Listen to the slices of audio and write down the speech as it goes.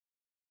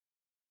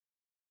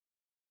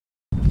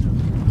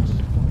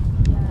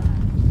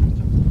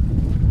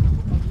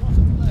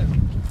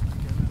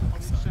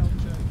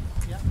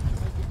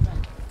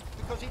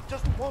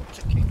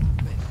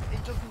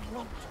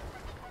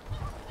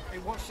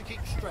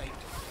Great.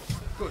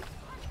 Good.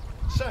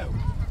 So,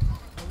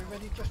 are we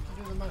ready just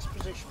to do the mast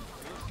position,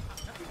 please?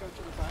 We go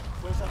to the back.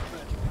 Where's that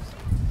vertical?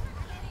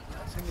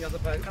 That's in the other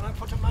boat. Can I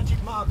put a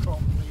magic marker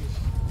on, please?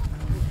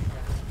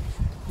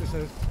 There's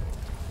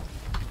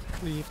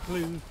the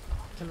blue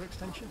tiller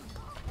extension.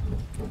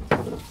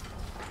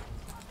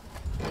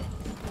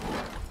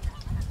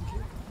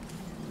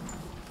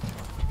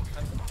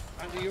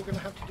 Andy, you're going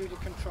to have to do the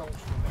controls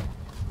for me.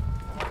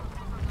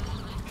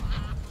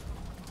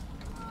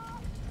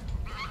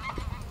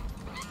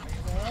 Are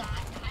you there?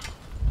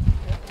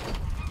 Yep.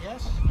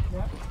 Yes?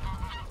 Yep.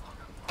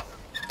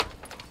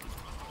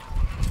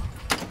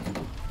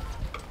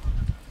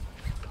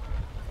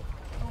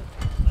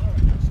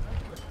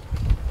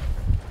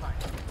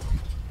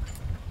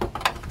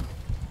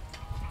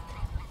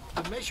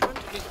 Measurement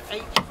is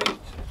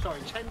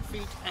 10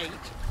 feet 8.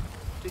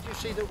 Did you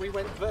see that we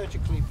went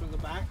vertically from the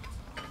back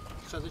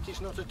so that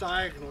it's not a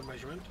diagonal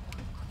measurement?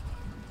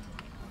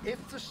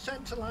 If the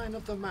centre line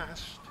of the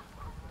mast,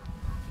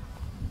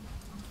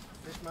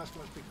 this mast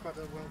must be quite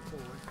well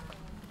forward.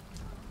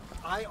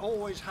 I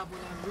always have,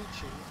 when I'm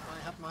reaching, I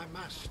have my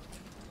mast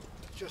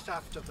just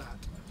after that.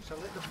 So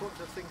let the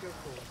thing go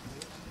forward,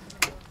 please.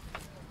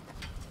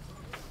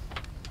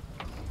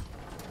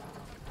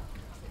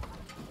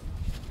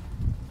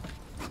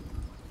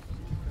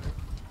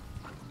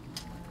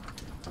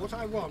 What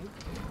I want,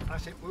 I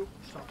said, whoop,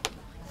 stop.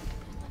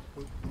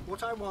 Whoop.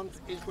 What I want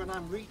is when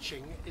I'm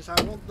reaching, is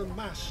I want the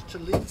mast to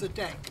leave the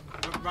deck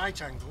at right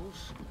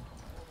angles,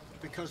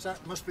 because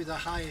that must be the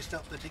highest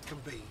up that it can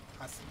be.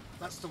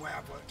 That's the way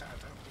I've worked out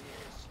over the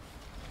years.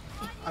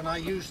 And I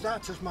use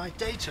that as my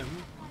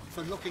datum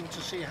for looking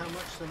to see how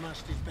much the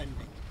mast is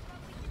bending.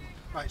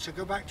 Right, so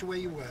go back to where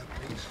you were,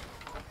 please.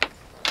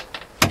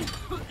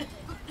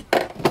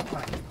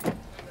 Right.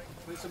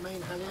 Where's the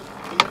main halyard?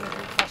 Are you going to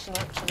fasten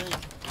up to the...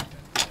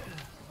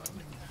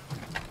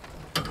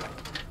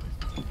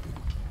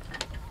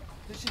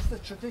 This is the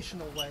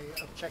traditional way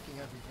of checking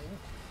everything.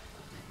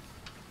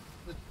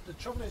 The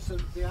trouble is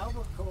that the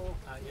Albacore,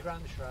 You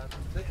ran the shroud.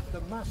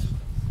 the mast,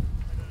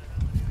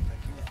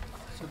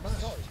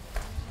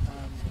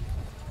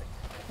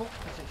 foot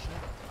position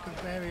can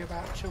vary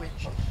about 2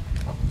 inches.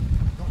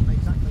 Not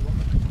exactly what the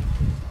measurement is,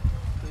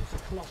 but it's a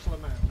colossal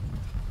amount.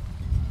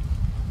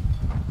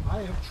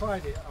 I have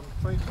tried it, I'm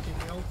afraid it's in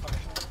the old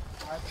fashioned.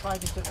 I've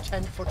tried it at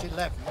 10 foot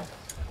 11.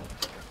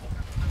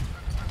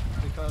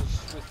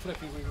 Because with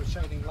Flippy we were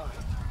sailing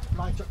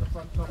light at the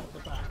front, not at the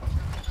back,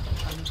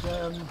 and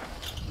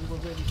we were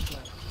really slow.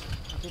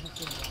 I didn't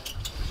do that.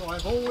 So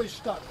I've always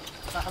stuck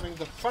to having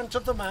the front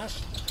of the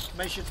mast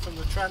measured from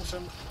the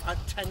transom at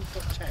 10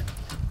 foot 10.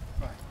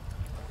 Right.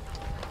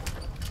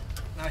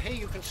 Now here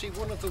you can see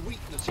one of the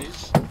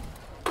weaknesses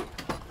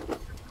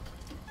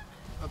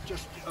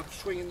of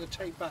swinging the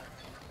tape back.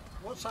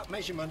 What's that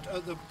measurement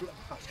of the?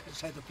 I was going to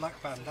say the black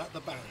band at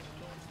the band.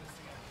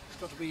 It's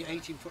got to be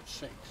 18 foot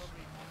 6.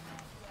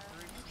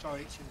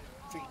 Sorry, it's in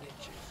feet and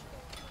inches.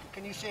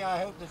 Can you see, I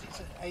hope that it's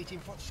at 18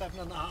 foot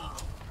 7.5. Yeah.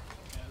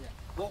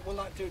 What will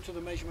that do to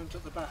the measurement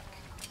at the back?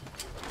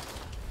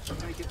 So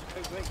make it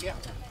yeah.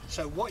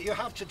 So what you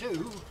have to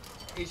do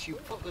is you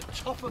put the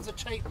top of the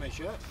tape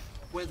measure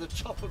where the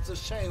top of the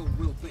sail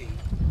will be.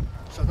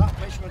 So that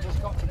measurement has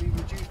got to be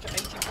reduced to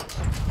 18 foot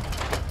 6.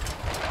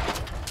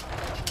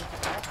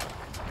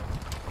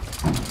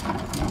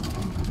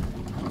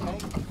 Okay.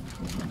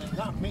 And then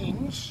that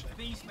means... Are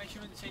these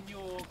measurements in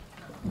your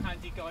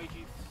handy guide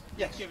you've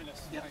given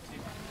us? Yeah.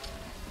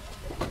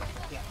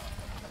 Yeah.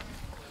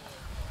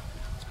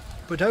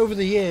 But over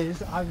the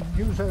years I've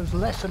used those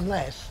less and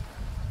less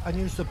and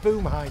used the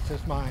boom height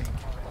as mine.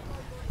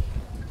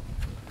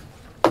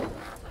 Oh,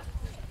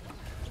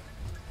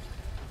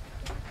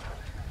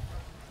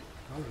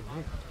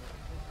 right.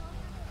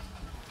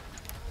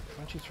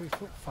 23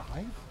 foot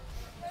 5.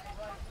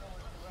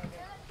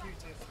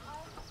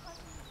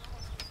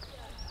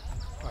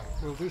 Right,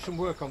 we'll do some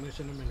work on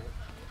this in a minute.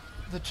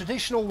 The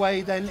traditional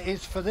way then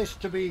is for this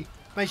to be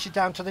measured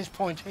down to this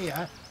point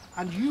here,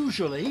 and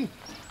usually,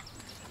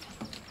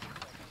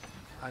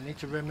 I need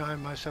to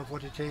remind myself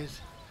what it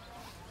is,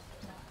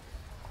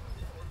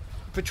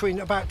 between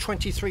about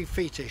 23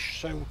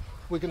 feet-ish, so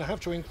we're going to have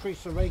to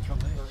increase the rake on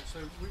this. Right, so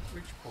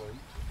which point?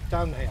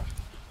 Down here.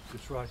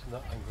 Just right in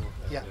that angle.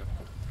 Yeah.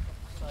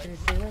 Can you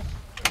see this?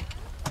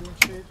 Can you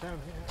see it down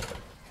here?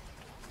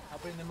 I'll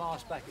bring the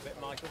mast back a bit,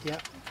 Michael.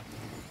 Yeah.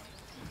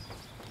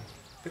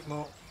 Bit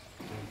more.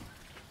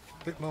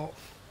 Bit more.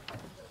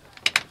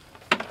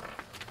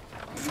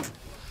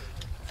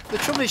 The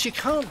trouble is you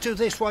can't do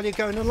this while you're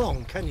going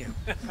along, can you?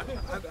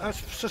 I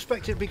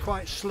suspect it'd be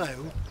quite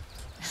slow.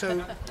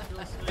 So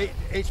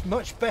it's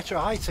much better,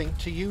 I think,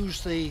 to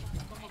use the,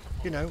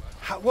 you know,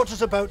 what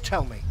does a boat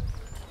tell me?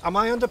 Am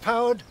I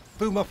underpowered?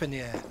 Boom up in the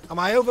air. Am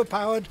I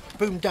overpowered?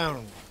 Boom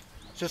down.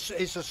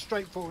 It's as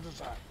straightforward as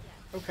that.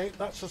 Okay,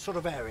 that's the sort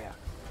of area.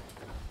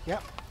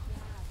 Yep.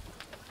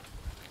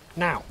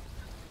 Now,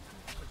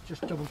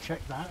 just double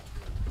check that.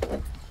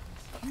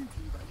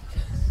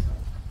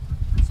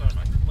 Sorry,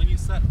 mate. When you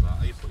set that,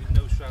 are you putting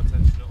no shroud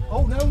tension at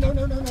all? Oh,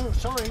 no,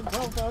 sorry,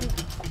 well done.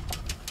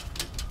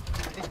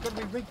 It's got to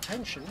be rig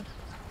tension.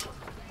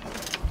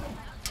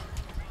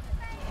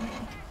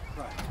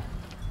 Right.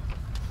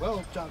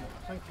 Well done,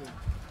 thank you.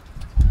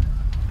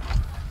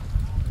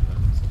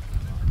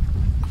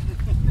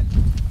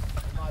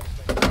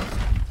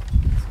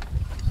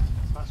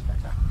 That's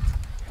better.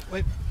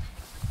 Wait.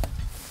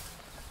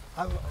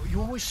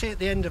 You always see at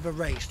the end of a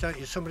race, don't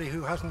you, somebody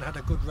who hasn't had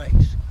a good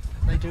race.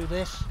 They do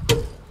this.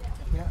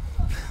 Yeah.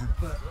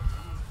 But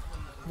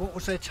what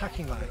was their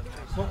tacking like?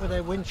 What were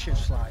their wind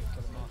shifts like?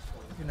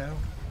 You know,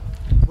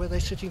 were they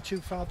sitting too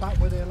far back?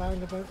 Were they allowing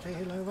the boat to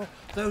heel over?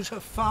 Those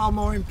are far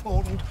more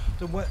important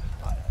than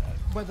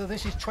whether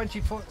this is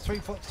 20 foot, 3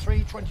 foot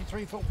 3,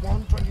 23 foot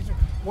 1, 23,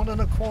 1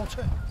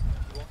 1/4.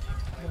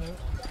 You know,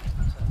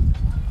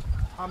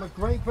 I'm a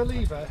great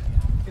believer.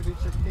 If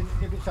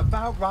it's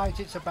about right,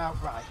 it's about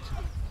right.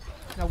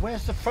 Now,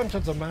 where's the front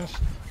of the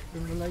mast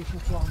in relation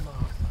to our mark?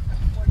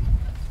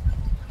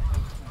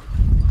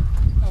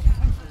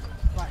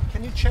 Right,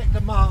 can you check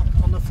the mark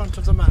on the front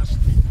of the mast?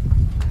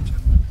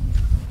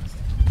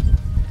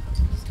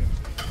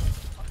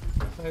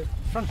 So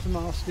front of the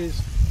mast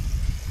is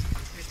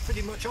It's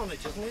pretty much on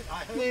it, isn't it?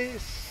 I hope.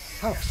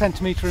 half a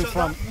centimetre in So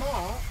front. that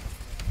mark,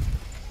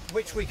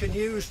 which we can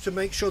use to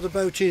make sure the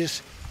boat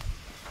is,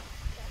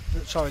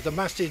 sorry, the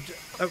mast is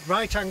at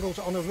right angles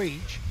on a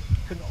reach,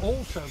 can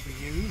also be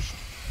used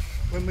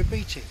when we're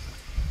beating.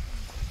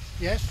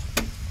 Yes?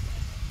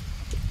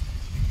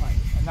 Right,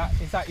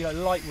 and is that your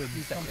light wind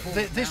setting?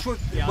 This would,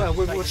 well,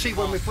 we'll see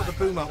when we put the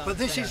boom up, but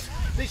this is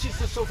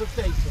the sort of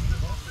data.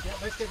 Yeah,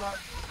 let's get that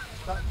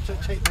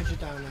tape measure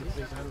down a little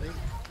bit, Andy.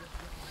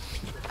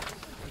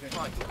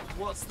 Right,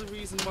 what's the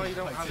reason why you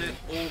don't have it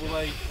all the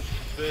way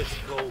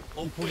vertical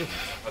upward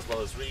as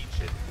well as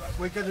reaching?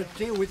 We're going to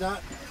deal with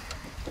that.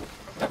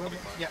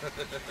 Yeah.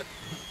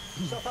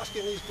 Stop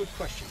asking these good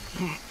questions.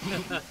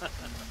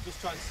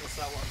 Just trying to suss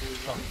out what I'm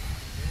doing wrong.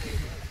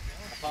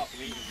 Apart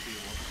from eating too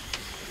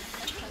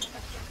much.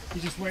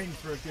 You're just waiting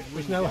for a good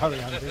There's no hurry,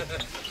 Andy.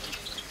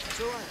 It's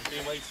alright.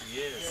 Been waiting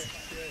years.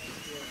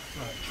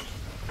 Right.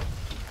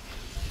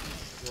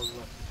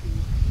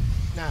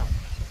 Now,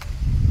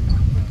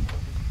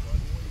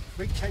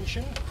 rig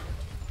tension.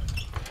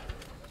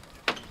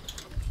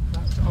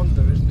 That's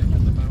under, isn't it,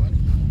 at the moment?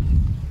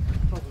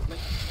 Probably.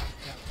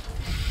 Yeah.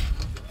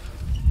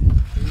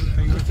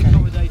 Are you okay?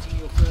 Accommodating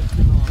your first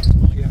demand.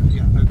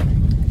 Yeah, okay.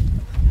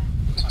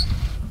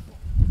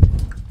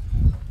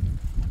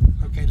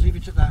 Okay, leave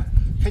it at that.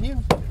 Can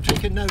you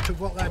take a note of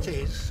what that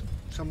is?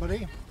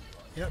 Somebody?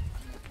 Yep.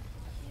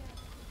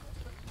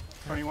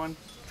 21.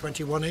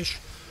 21-ish.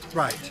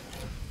 Right.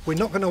 We're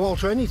not going to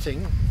alter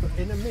anything, but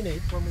in a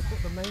minute, when we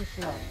put the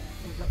mainsail on,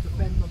 we've got to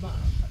bend the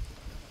mast.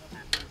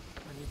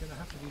 And you're going to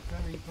have to be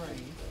very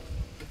brave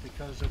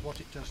because of what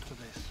it does to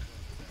this.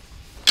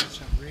 It's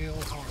a real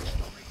horror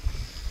story.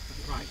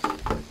 Right.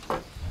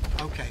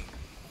 Okay.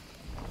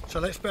 So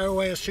let's bear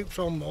away a soups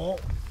on more.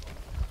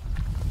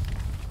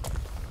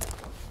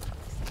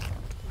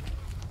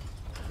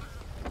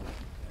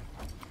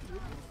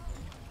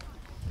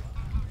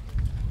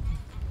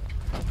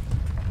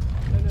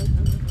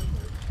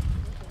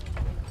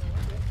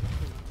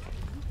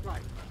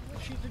 Right.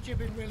 Shoot the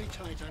jib in really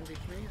tight, Andy,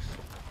 please.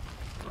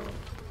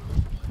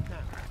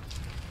 Now,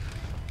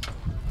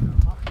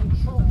 our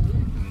control,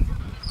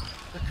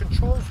 the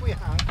controls we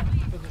have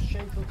for the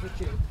shape of the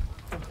jib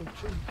come from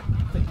two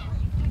things.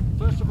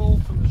 First of all,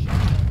 from the shape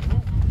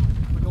angle,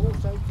 but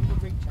also from the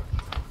rig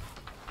tension.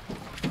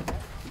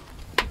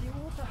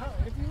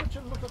 If you were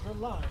to look at the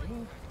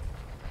line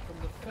from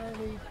the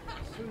ferry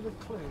through the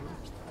clue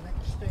and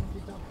extend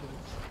it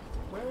upwards,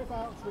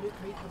 whereabouts would it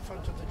meet the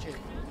front of the jib?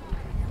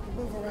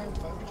 Move around,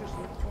 folks, just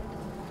look.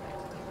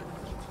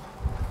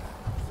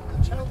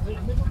 The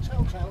middle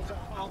telltales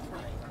are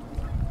halfway.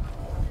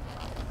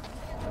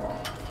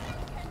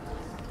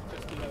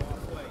 Just below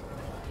halfway.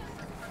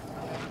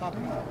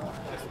 Pardon?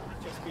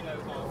 Just below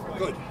halfway.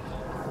 Good.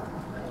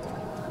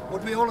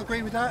 Would we all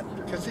agree with that?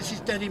 Because this is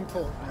dead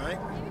important, right?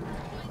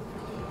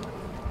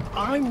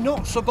 I'm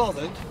not so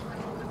bothered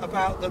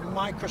about the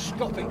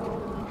microscopic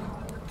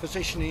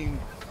positioning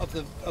of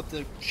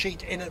the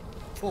sheet in it,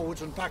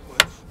 forwards and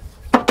backwards.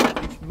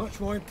 It's much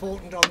more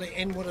important on the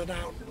inward and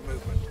outward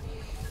movement.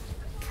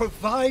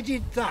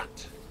 Provided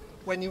that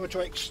when you were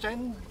to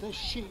extend the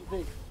sheet,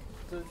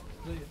 the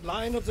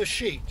line of the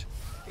sheet,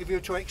 if you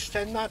were to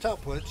extend that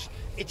upwards,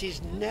 it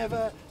is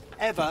never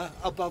ever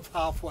above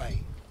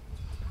halfway.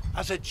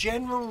 As a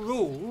general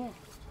rule,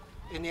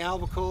 in the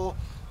Albacore,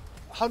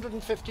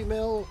 150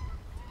 mil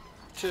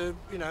to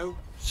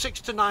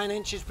 6 to 9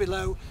 inches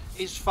below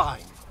is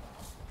fine.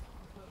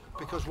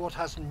 Because what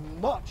has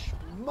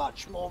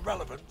much more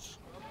relevance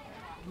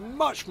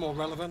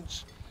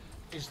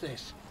is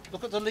this.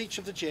 Look at the leech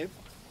of the jib.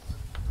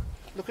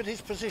 Look at his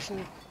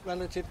position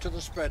relative to the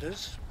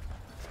spreaders.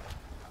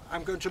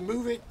 I'm going to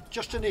move it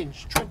just an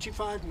inch,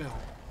 25 mil.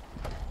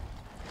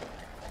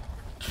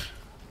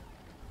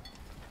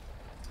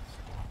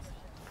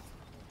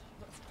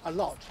 A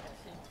lot,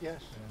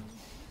 yes.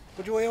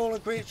 Would we all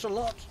agree it's a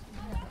lot?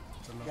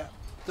 Yeah.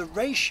 The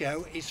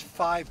ratio is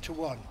 5 to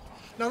 1.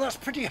 Now that's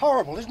pretty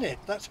horrible, isn't it?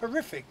 That's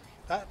horrific.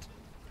 That.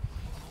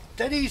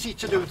 Dead easy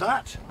to do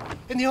that.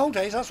 In the old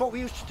days, that's what we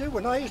used to do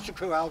when I used to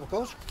crew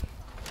albacores.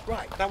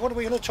 Right, now what are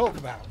we going to talk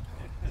about?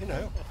 You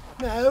know,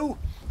 no.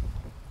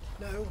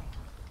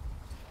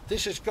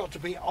 This has got to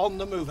be on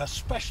the move,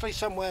 especially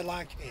somewhere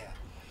like here.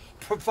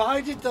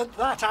 Provided that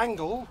that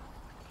angle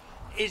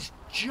is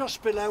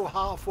just below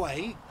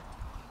halfway,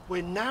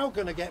 we're now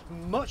going to get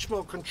much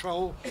more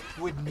control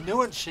with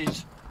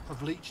nuances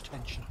of leech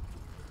tension.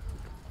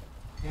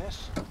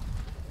 Yes?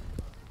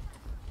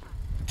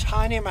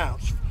 Tiny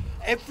amounts.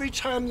 Every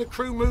time the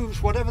crew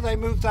moves, whatever they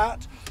move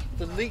that,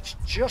 the leech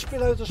just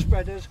below the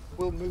spreaders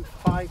will move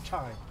 5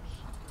 times.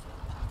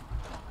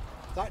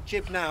 That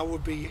jib now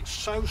would be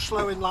so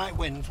slow in light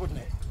winds, wouldn't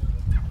it?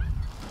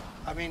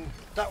 I mean,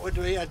 that would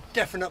be a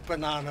definite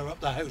banana up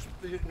the hose,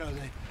 you know,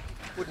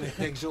 wouldn't it,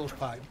 the exhaust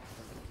pipe?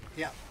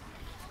 Yeah.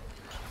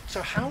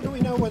 So how do we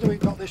know whether we've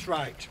got this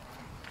right?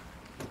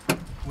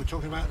 We're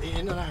talking about the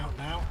in and out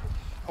now,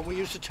 and we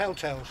use the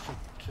telltales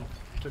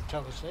to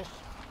tell us this.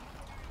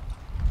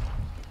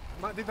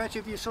 Might be better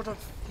if you sort of,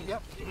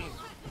 yep.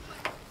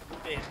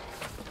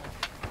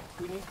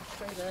 We need to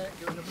stay there,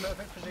 you're in a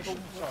perfect position.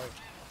 Sorry.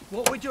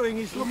 What we're doing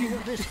is looking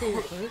at this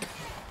here, sir.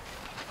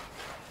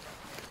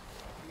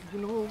 You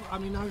know, I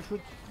mean, I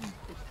should,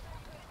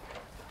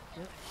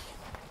 yeah.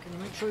 Can you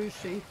make sure you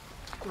see?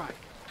 Right.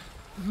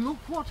 Look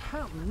what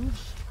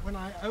happens when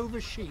I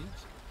oversheet.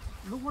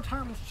 Look what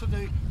happens to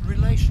the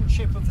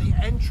relationship of the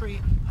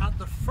entry at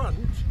the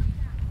front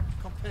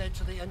compared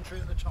to the entry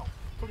at the top.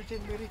 Pull it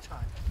in really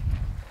tight.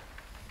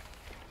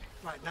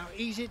 Right, now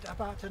ease it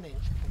about an inch,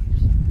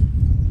 please.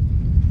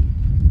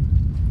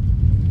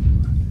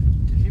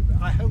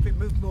 I hope it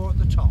moved more at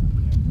the top.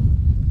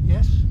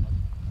 Yes?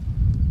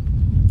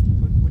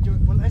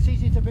 Well, let's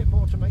ease it a bit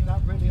more to make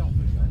that really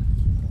obvious then.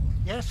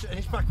 Yes, and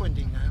it's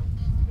backwinding now.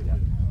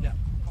 Yeah.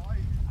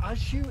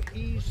 As you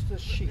ease the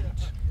sheet,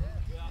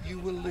 you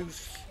will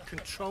lose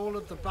control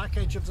of the back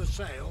edge of the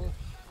sail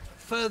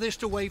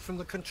furthest away from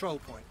the control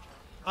point,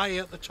 i.e.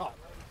 at the top.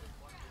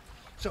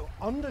 So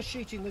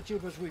undersheeting the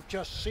jib, as we've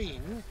just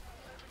seen,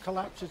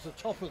 collapses the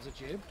top of the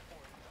jib.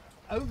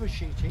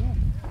 Oversheeting,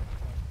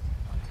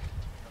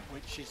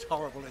 which is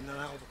horrible in an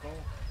albacore,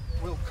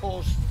 will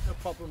cause a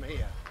problem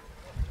here.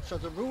 So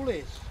the rule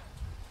is,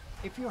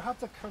 if you have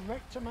the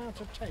correct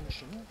amount of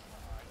tension,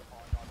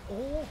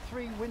 all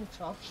 3 wind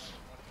tufts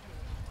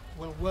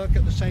will work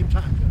at the same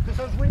time. Because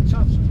those wind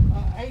tufts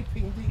are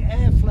aping the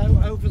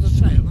airflow over the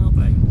sail, aren't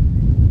they?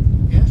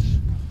 Yes?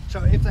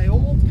 So if they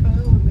all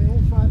curl and they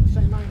all fly at the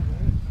same angle,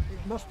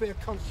 it must be a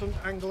constant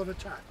angle of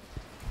attack.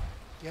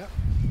 Yeah?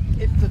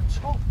 If the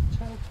top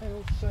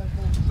telltale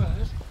circles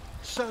first,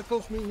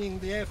 circles meaning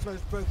the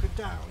airflow's broken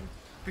down,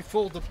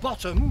 before the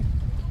bottom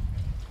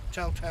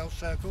telltale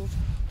circles,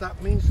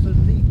 that means the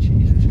leech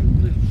is too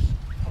loose.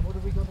 And what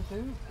have we got to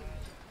do?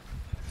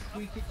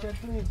 Tweak it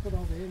gently and put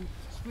on in,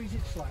 squeeze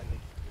it slightly.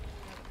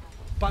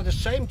 By the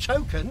same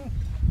token,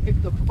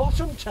 if the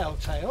bottom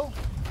telltale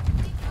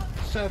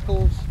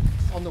circles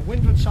on the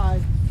windward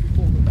side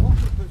before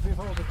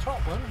the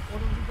top one,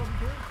 what have we got to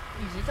do?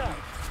 Ease it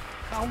out.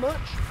 How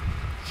much?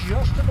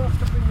 Just enough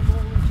to bring them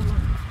all into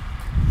line.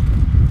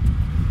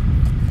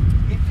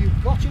 If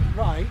you've got it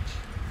right,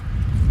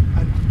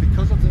 and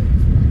because of the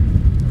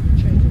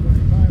change of our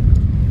environment,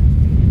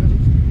 because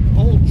it's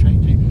all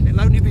changing,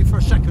 it'll only be for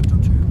a second or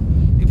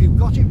two. If you've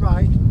got it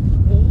right,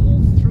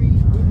 all 3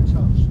 wind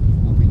tufts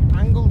will be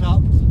angled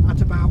up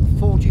at about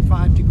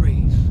 45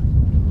 degrees.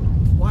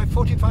 Why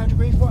 45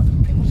 degrees? What?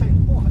 People say,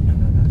 oh,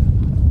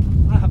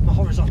 no. I have them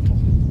horizontal.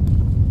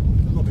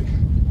 Rubbish.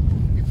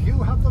 If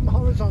you have them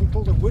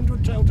horizontal, the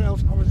windward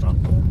telltale's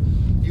horizontal,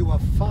 you are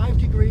 5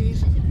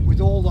 degrees with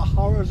all the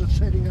horrors of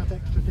sailing that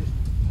extra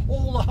distance.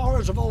 All the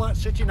horrors of all that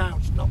sitting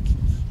out's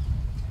nonsense.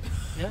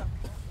 Yeah.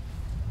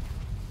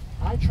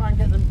 I try and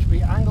get them to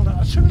be angled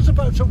out. As soon as the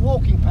boat's at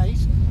walking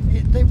pace,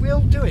 they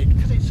will do it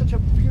because it's such a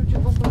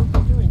beautiful boat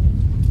for doing it.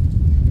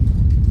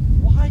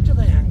 Why do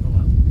they angle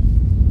up?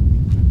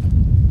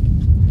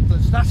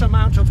 There's that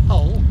amount of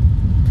hull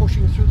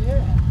pushing through the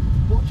air.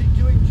 What's it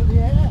doing to the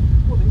air?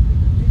 Well,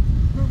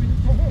 it's moving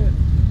it to here,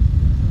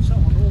 and so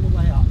on, all the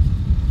way up.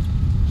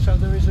 So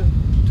there is a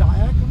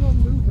diagonal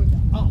movement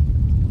up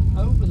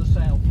over the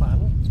sail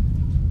plan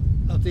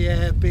of the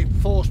air being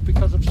forced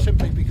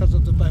simply because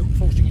of the boat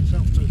forcing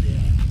itself through the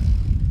air.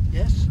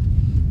 Yes?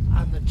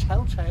 And the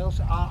telltales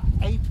are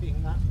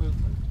aping that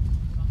movement.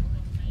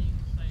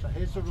 So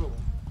here's the rule.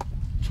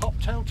 Top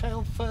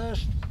telltale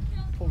first,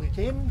 pull it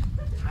in.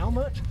 How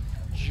much?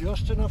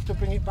 Just enough to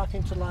bring it back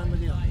into line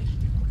with the others.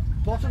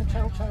 Bottom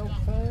telltale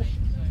first,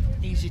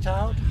 ease it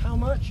out. How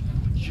much?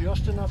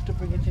 Just enough to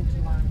bring it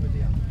into line with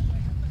the others.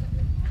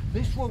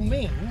 This will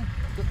mean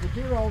that the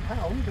dear old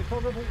helm,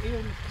 because of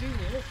Ian's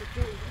genius of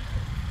doing this,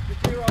 the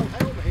dear old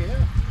helm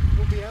here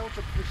will be able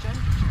to present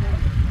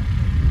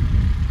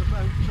the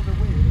boat to the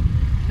wind,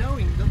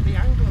 knowing that the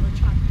angle of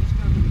attack is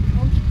going to be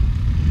constant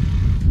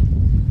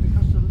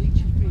because the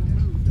leech is being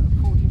moved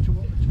according to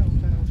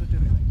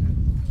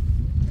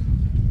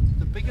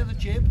bigger the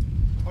jib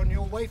on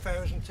your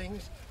wayfarers and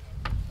things,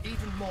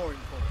 even more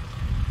important.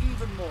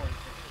 Even more important.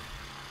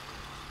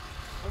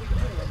 What are you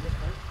doing on this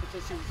boat? But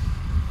this is,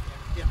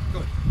 yeah,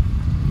 good.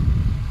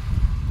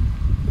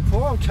 The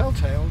poor old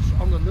telltales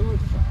on the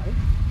leeward side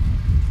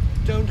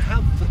don't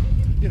have the,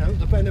 you know,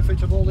 the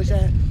benefit of all this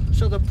air.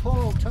 So the poor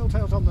old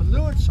telltales on the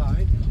leeward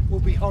side will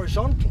be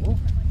horizontal,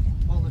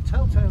 while the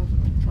telltales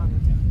are trying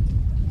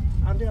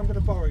to... Andy, I'm going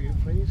to borrow you,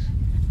 please.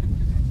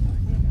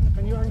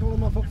 Can you angle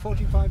them up at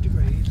 45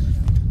 degrees?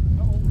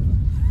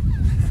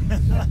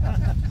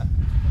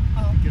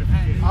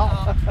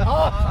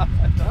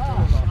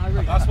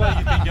 That's where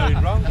you've been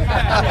going wrong.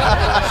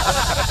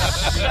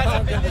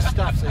 This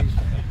stuff these days.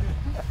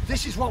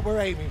 This is what we're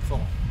aiming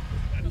for.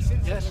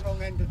 Yes, the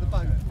wrong end of the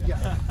boat.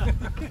 Yeah.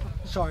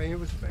 Sorry, it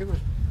was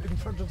in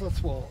front of the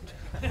thwart.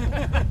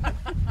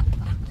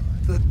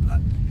 The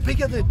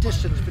bigger the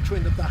distance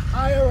between them, the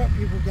higher up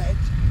you will get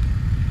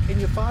in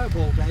your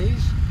fireball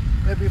days.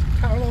 They'd be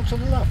parallel to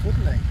the left,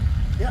 wouldn't they?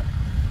 Yep.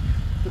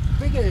 The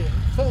bigger,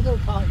 further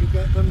apart you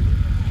get them,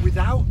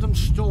 without them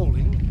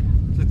stalling,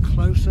 the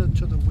closer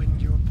to the wind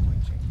you're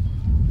pointing.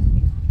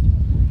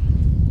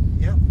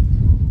 Yeah?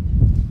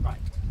 Right.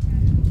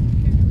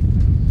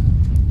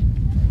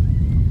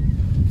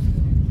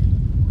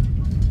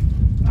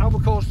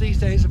 Albacores these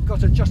days have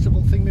got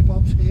adjustable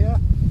thingamabobs here,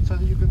 so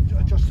that you can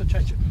adjust the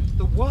tension.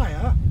 The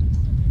wire,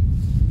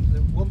 the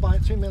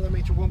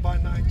 1x2mm,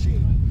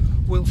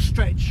 1x19, will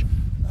stretch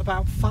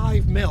about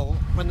 5 mil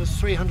when there's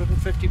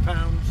 350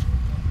 pounds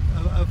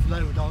of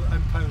load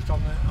imposed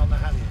on the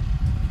halyard.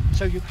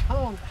 So you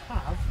can't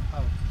have,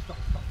 oh, stop.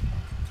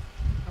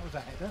 That was a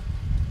header.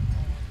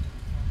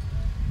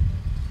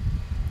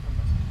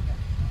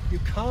 You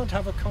can't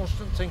have a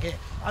constant thing here.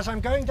 As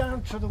I'm going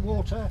down to the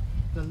water,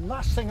 the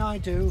last thing I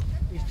do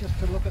is just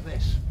to look at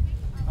this.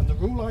 And the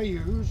rule I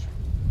use,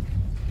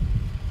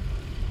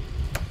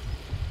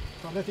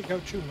 don't let it go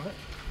too much.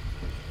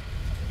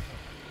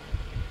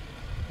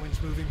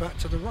 Wind's moving back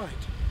to the right.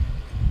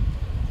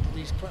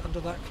 These under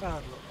that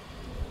cloud, look.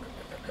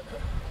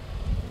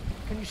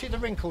 Can you see the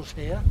wrinkles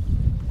here?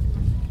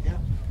 Yeah.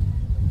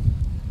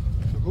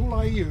 The rule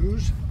I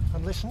use,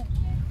 and listen.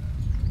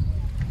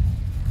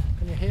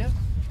 Can you hear?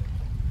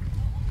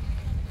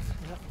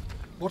 Yeah.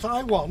 What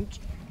I want,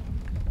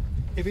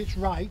 if it's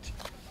right,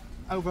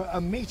 over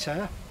a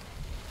metre,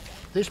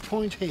 this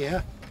point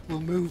here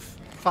will move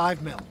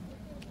 5 mil.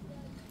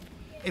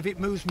 If it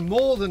moves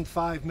more than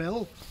 5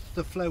 mil,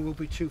 the flow will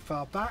be too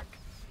far back.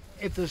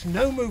 If there's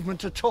no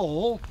movement at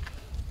all,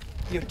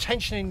 you're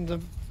tensioning the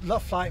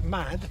luff like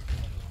mad.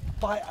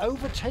 By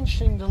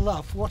over-tensioning the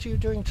luff, what are you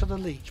doing to the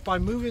leech? By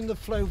moving the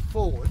flow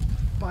forward,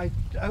 by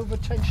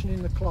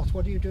over-tensioning the cloth,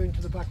 what are you doing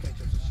to the back edge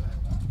of the sail?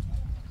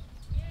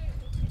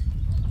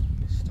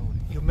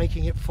 You're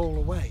making it fall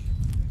away.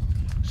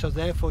 So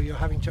therefore you're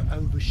having to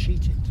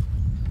oversheet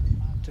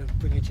it to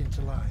bring it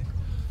into line.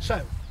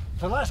 So,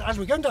 as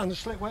we're going down the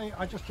slipway,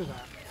 I just do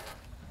that.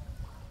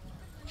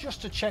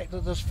 Just to check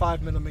that there's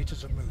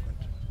 5mm of movement.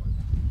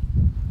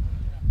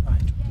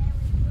 Right.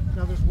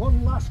 Now there's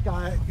one last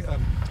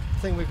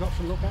thing we've got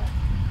to look at,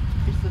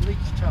 is the leech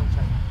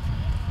telltale.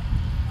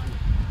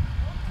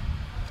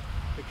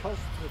 Because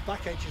the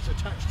back edge is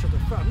attached to the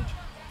front,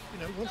 you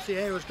know, once the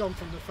air has gone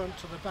from the front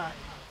to the back,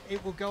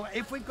 it will go,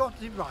 if we've got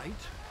it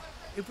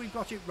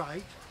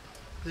right,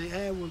 the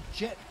air will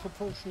jet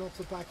proportion off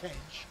the back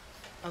edge,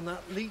 and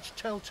that leech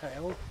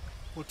telltale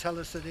will tell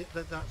us that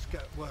that's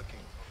working.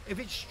 If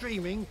it's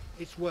streaming,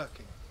 it's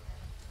working.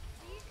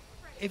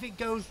 If it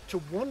goes to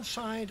one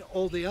side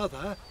or the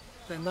other,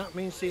 then that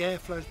means the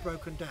airflow's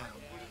broken down.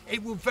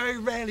 It will very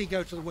rarely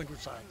go to the windward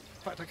side.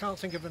 In fact, I can't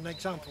think of an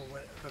example of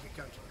it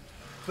going to it.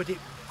 But it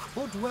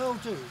could well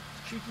do.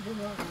 Shoot it in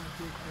that way,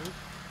 please.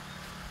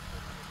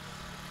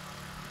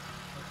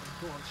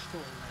 Go on,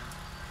 stall now.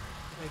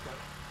 There you go.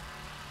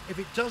 If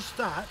it does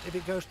that, if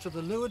it goes to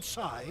the leeward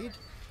side,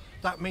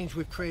 that means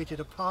we've created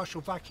a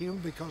partial vacuum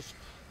because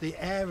the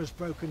air has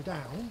broken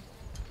down,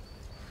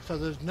 so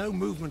there's no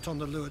movement on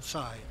the leeward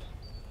side.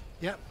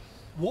 Yep.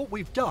 What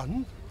we've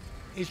done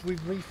is we've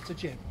reefed the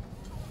jib.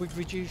 We've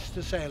reduced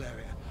the sail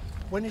area.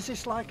 When is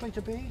this likely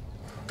to be?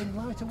 In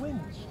lighter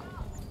winds.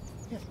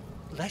 Yeah.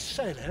 Less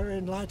sail area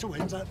in lighter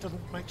winds, that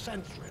doesn't make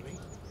sense really.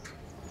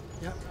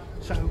 Yep.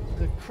 So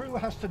the crew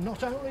has to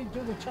not only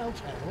do the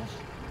telltales,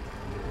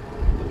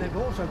 but they've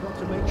also got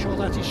to make sure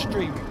that is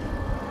streaming.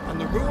 And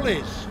the rule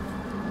is,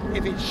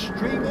 if it's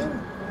streaming,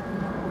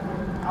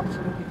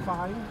 absolutely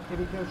fine. If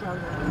it goes around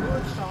on the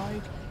leeward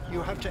side,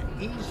 you have to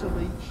ease the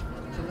leech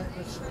to let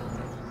the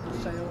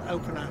sail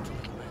open out a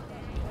little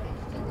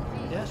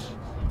bit. Yes?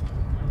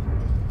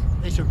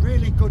 It's a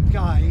really good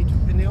guide.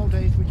 In the old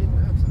days we didn't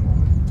have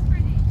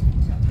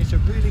that. It's a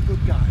really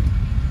good guide.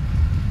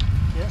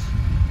 Yes?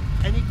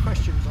 Any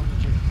questions on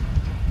the jib?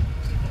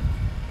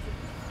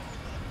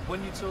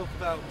 When you talk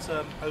about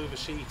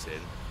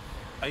oversheeting,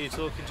 are you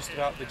talking just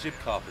about the jib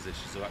car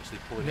positions or actually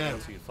pulling it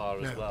out too far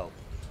as well?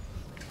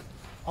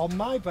 On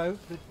my boat,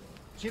 the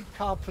jib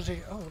car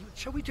position, oh,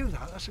 shall we do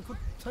that? That's a good,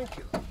 thank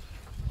you.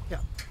 Yeah.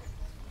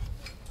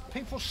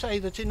 people say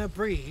that in a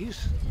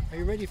breeze, are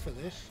you ready for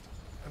this?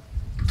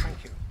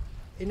 Thank you.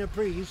 In a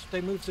breeze,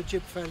 they move the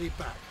jib fairly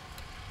back.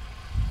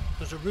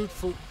 There's a rude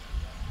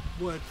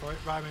word for it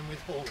rhyming with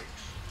hawks.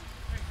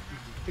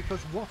 Because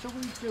what are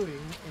we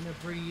doing in a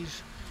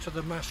breeze to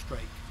the mast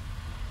rake?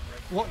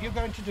 What you're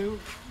going to do,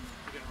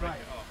 right,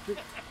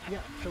 yeah,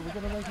 so we're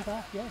going to rake it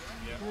off, yes?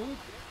 Yeah.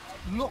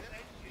 Look,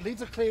 leave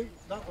the clear,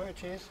 that where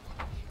it is.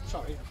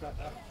 Sorry, I've got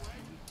that.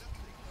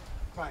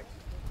 Right,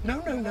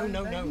 no.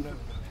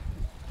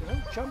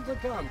 Don't jump the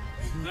gun.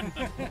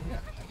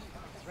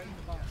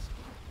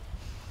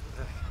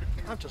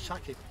 I have to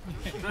sack him.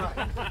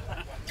 Right.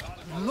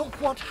 Look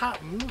what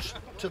happens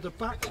to the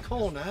back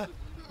corner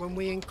when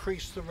we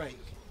increase the rake.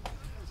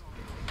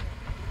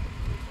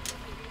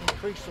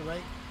 Increase the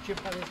rake, jib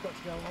halyard's got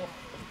to go off,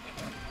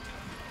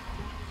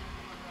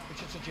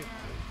 which is a jib.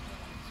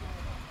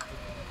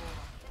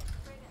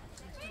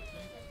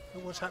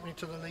 Look what's happening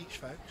to the leech,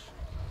 folks.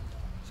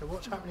 So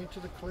what's happening to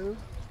the clue?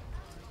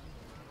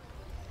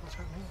 What's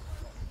happening?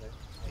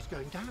 It's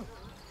going down.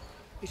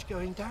 It's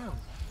going down.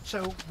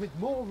 So with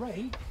more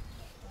rake,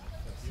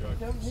 you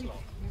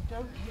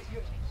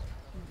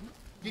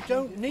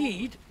don't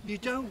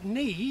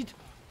need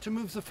to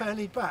move the fair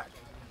lead back.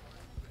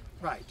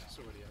 Right.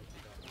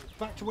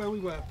 Back to where we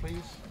were,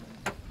 please.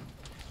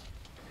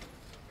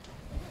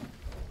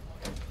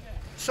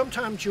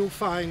 Sometimes you'll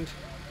find,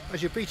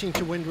 as you're beating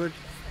to windward,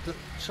 that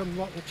some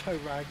rotten tow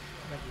rag,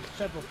 maybe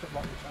several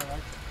rotten tow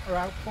rags, are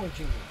out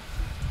pointing you.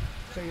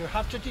 So you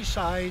have to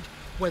decide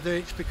whether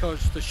it's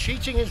because the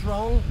sheeting is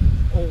wrong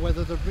or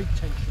whether the rig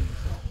tension is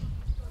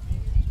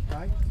wrong.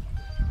 Right?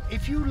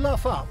 If you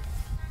luff up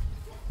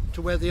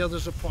to where the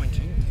others are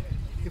pointing,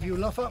 ease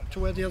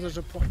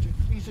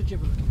the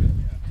jib a little bit.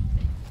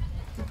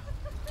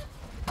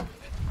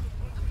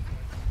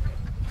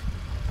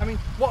 I mean,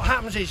 what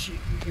happens is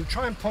you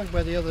try and point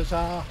where the others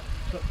are,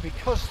 but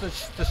because the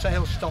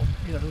sails stop,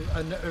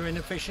 and are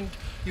inefficient,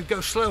 you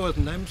go slower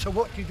than them. So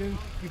what do? You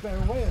bear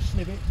away a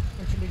snippet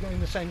until you're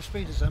going the same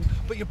speed as them,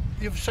 but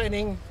you're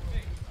sailing,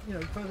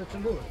 further to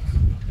leeward.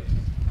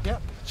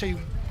 Yep. So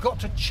you've got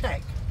to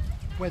check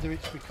whether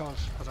it's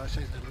because, as I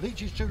say, the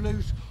leech is too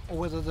loose or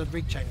whether the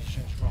rig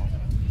tension is wrong.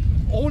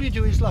 All you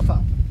do is luff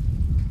up.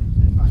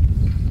 Right.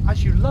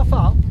 As you luff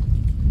up,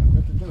 I'm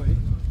going to do it.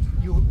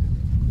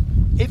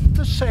 If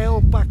the sail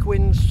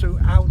backwinds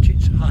throughout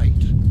its height,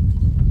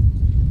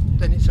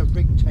 then it's a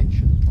rig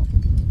tension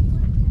problem.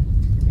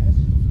 Yes?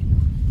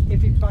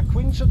 If it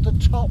backwinds at the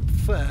top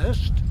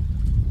first,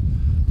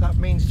 that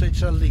means that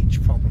it's a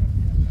leech problem.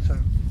 So,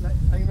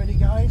 are you ready,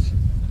 guys?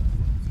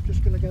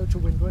 Just going to go to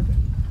windward.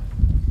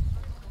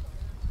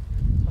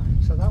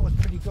 Right, so that was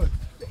pretty good.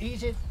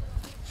 Ease it.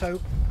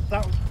 So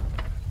that was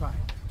right.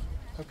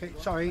 Okay,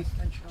 sorry.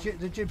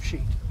 The jib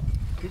sheet.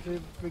 Get the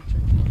rig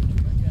tension.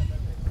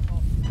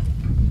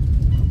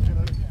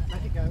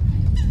 Let it go.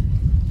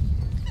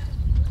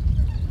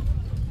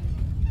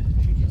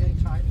 Sheet it in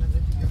tight and then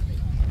let it go.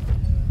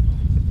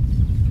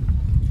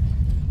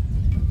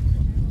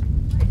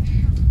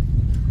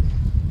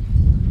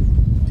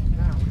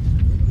 Now it's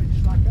a little bit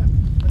slacker.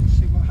 Let's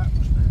see what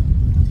happens now.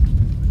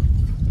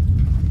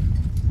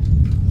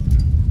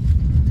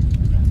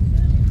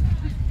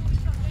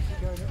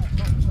 Going at the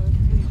top, so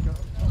please go at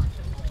the top.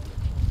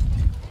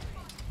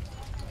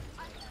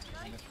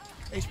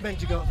 It's meant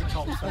to go at the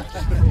top first.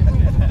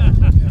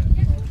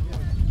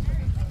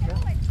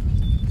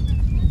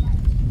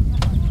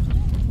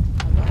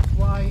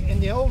 In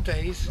the old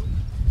days,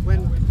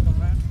 when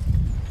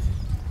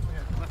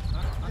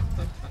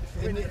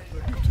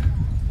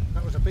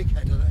that was a big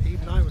header, that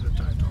even I would have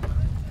typed on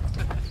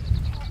that.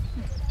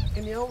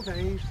 In the old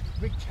days,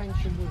 rig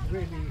tension was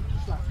really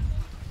slack.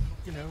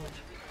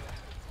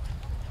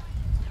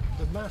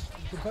 The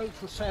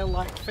boats would sail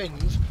like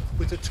fins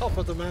with the top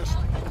of the mast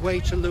way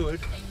to leeward,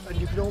 and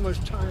you could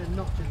almost tie a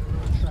knot in the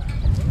leeward shroud.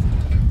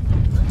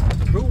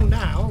 The rule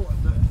now,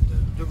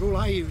 the rule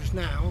I use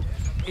now,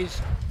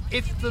 is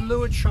if the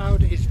leeward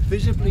shroud is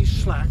visibly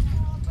slack,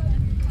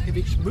 if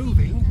it's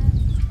moving,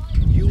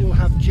 you will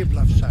have jib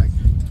luff sag.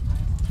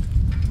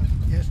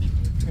 Yes,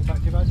 in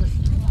fact, if I just,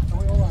 are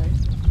we all right?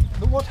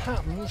 But what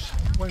happens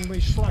when we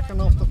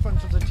slacken off the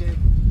front of the jib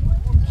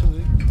to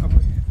the,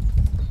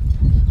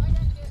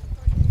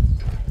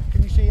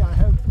 can you see, I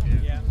hope?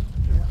 Yeah.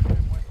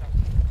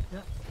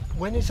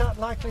 When is that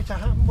likely to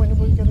happen? When are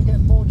we going to get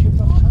more jib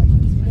luff sag?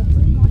 In a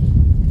breeze.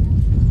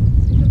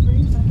 In a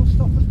breeze, that'll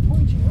stop us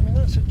pointing. I mean,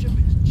 that's a jib.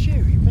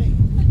 Cheery me.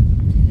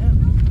 Yeah.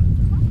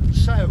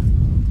 So,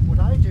 what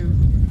I do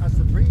as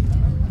the breeze,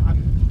 I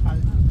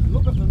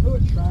look at the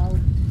leeward shroud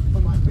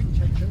for my rig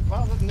tension,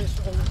 rather than all this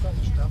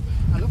other stuff.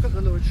 I look at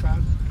the leeward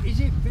shroud. Is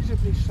it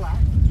visibly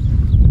slack?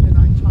 Then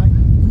I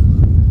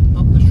tighten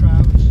up the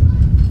shrouds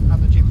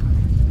and the jib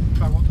padding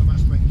if I want the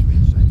mast rate to be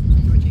the same.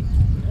 Do it equally.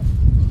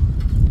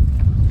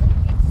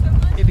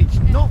 If it's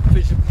not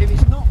visible, if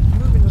it's not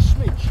moving a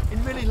smidge,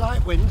 in really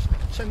light winds,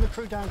 send the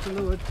crew down to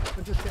leeward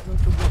and just get them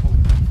to wobble.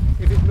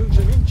 If it moves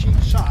an inch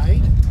each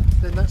side,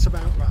 then that's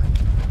about right.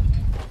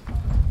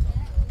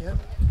 Yeah.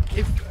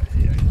 If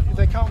if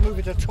they can't move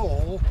it at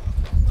all,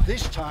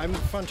 this time the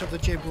front of the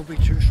jib will be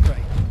too straight.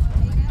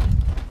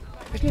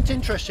 Isn't it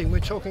interesting? We're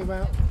talking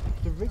about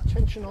the rig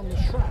tension on the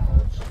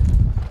shrouds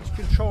is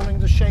controlling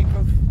the shape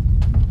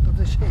of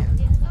this here.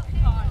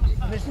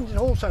 And isn't it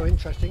also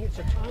interesting? It's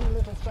a tiny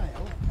little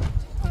sail,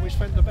 and we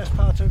spent the best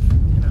part of,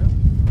 you know,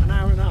 an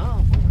hour and a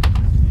half.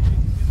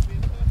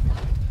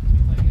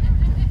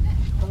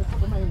 Can we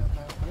put the main up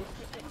now,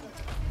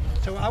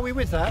 folks? So are we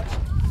with that?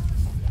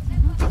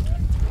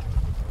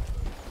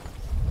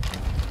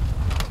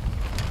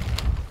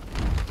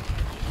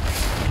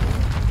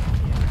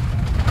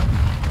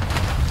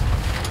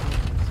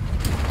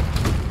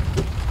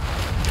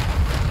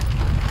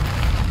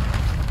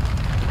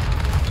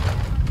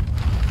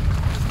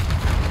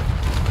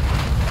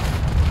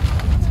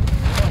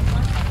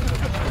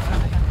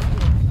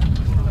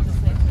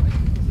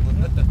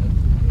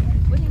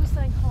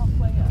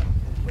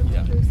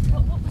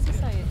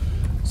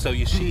 So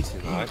you're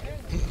sheeting, right?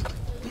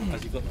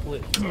 As you've got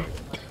pulley.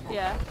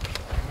 Yeah.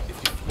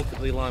 If you look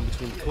at the line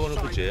between the corner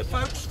of the jib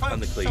Folks,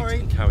 and the cleat sorry,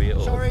 and carry it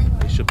up, sorry.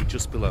 it should be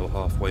just below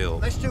halfway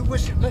up. Let's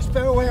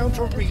bear away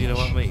onto a reach. Do you know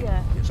what I mean?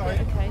 Yeah. Sorry.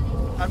 Okay.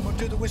 And we'll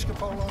do the whisker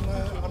pole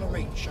on a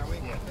reach, shall we?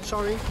 Yeah.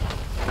 Sorry.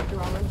 Thank you,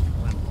 Alan.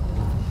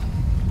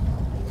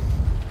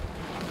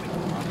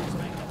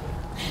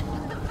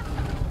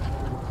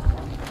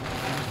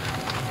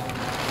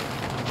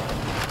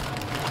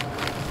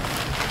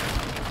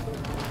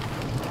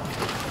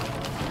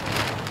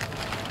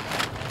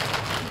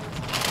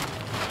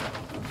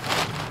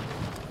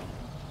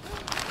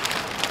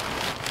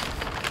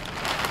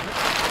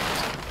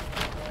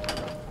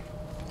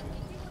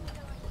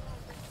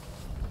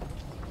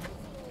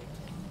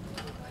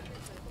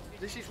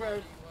 This is where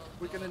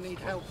we're going to need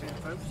help here,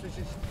 folks. This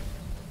is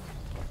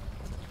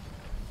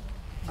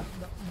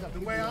the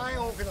way I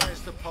organise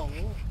the pole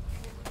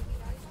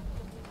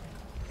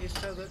is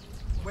so that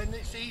when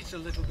it's eased a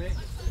little bit,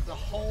 the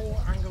whole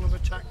angle of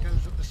attack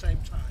goes at the same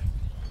time.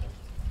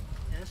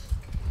 Yes.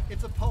 If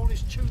the pole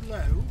is too low,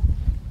 in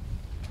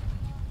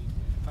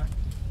fact,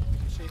 you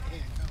can see it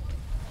here, can't we?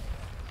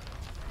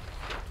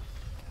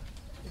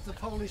 If the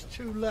pole is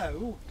too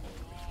low,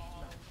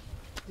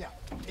 yeah,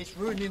 it's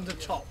ruining the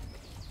top.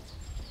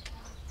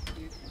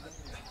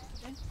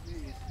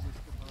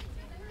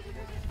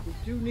 We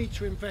do need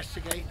to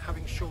investigate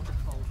having shorter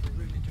poles, we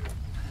really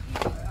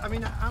do. I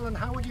mean, Alan,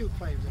 how would you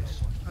play this?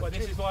 Well,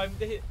 this is why I'm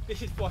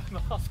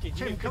asking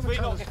Tim, you, come because and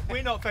tell us.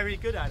 we're not very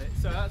good at it,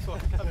 so that's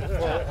what I'm coming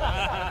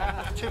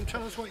for. Tim,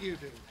 tell us what you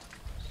do.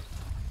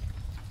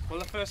 Well,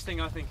 the first thing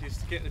I think is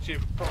to get the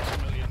jib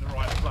approximately in the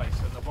right place,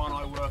 and the one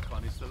I work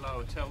on is the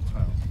lower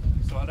telltale.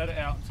 So I let it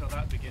out until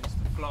that begins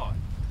to fly.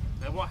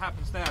 Now what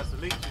happens now is the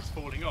leech is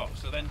falling off,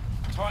 so then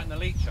tighten the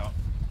leech up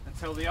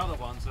until the other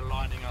ones are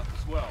lining up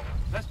as well.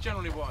 That's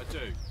generally what I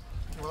do.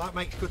 Well, that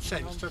makes good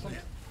sense, doesn't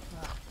it?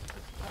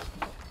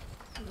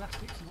 The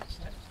elastic's not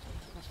set.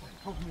 That's what the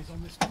problem is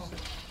on this pole.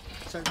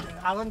 So,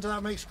 Alan,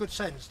 that makes good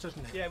sense,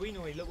 doesn't it? Yeah, we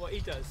normally look what he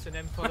does and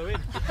then follow him.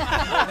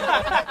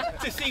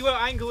 To see what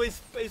angle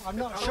is I'm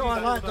not sure I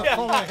like the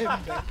follow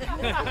him bit.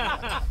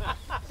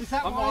 Is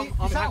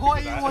that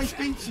why he always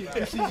beats you?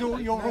 Because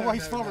you're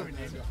always following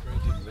him?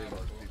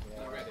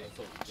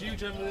 Do you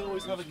generally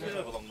always have a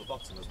curve along the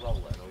bottom as well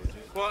then? Or do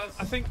you... Well,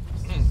 I think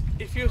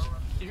if you've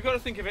got to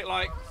think of it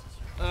like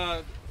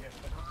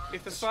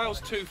if the sail's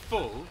too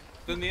full,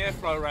 then the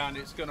airflow around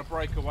it's going to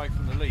break away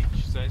from the leech,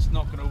 so it's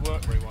not going to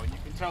work very well. And you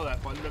can tell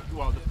that by looking.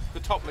 Well,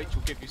 the top leech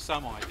will give you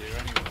some idea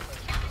anyway.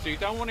 So you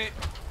don't want it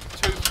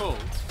too full.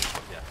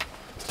 Yeah.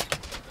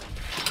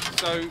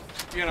 So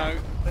you know,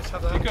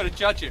 you've got to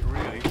judge it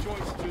really. Do you want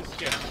me to do this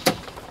again?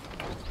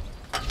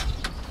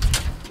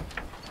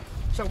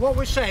 So what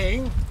we're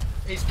saying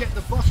is get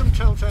the bottom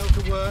telltale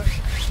to work.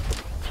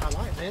 I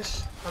like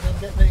this, and then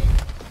get the.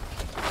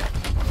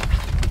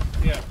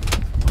 Yeah,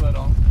 pull that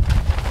on.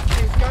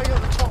 It's going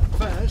at the top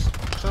first,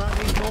 so that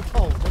needs more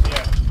pole. Doesn't it?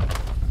 Yeah.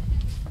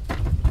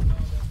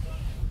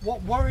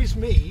 What worries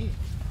me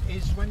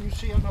is when you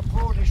see on a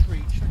broadish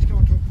reach. Let's go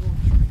onto a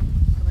broadish reach.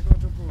 Can I go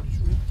onto a broadish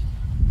reach?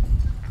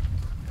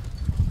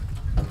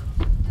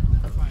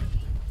 Right.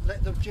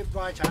 Let the jib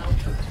right out.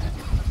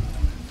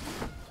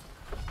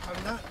 I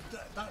mean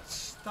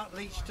that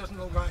leech doesn't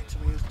look right to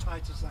me as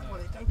tight as that.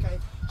 Well, okay.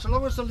 So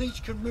long as the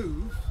leech can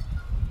move.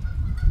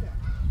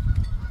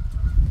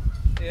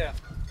 Yeah.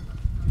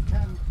 You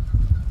can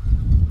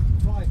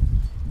fly.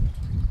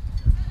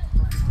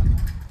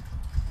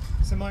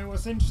 So Mike,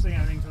 what's interesting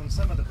I think on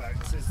some of the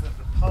boats is that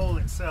the pole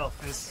itself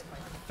is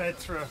fed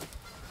through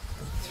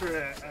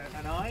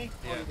an eye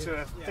onto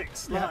a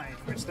fixed line,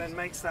 which then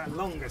makes that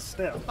longer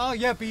still. Oh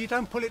yeah, but you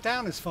don't pull it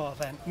down as far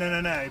then.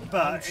 No,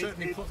 but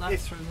certainly put that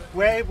through.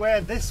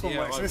 Where this one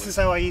works, I this would. is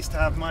how I used to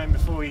have mine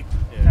before we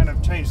kind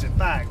of changed it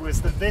back,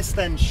 was that this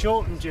then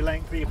shortened your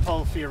length of your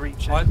pole for your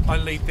reach. I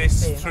lead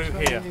this through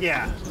here.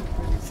 Yeah,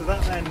 so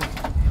that then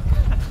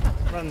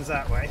runs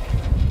that way.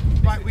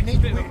 Right, we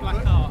need to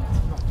black art.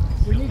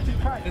 we need to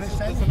crack this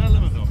then. There's an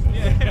element of it.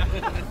 Yeah.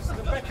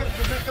 The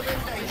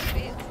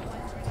recommendation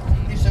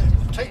is to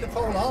take the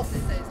pole off.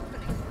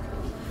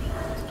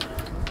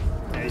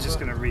 you're just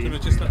going to read. Can I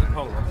just let the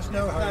pole off? There's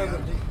no hurry,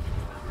 Andy.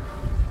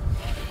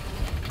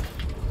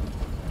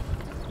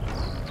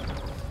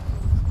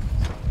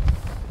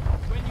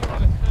 When you're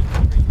on a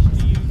curved reach,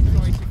 do you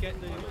try to get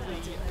the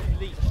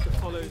leech to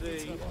follow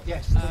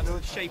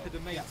the shape of the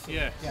mainsail?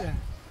 Yeah.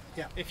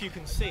 Yeah. If you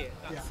can see it,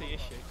 that's the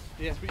issue.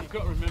 Yes, but you've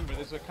got to remember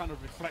there's a kind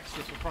of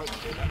reflexive approach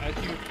to it. As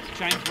you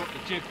change what the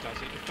jib does,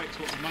 it affects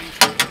what the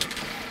mainsail does.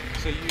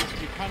 So you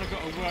kind of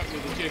got to work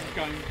with the jib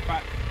going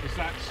back, because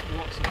that's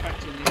what's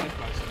affecting the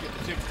airflow. So get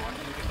the jib right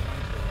and you get the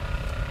mainsail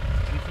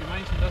right. And if your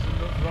mainsail doesn't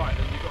look right,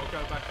 then you've got to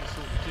go back and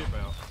sort the jib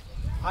out.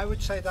 I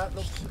would say that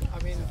looks, I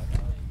mean,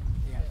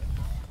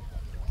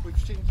 we've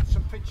seen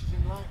some pictures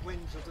in light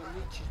winds of the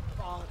leech's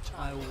bar I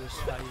tight. always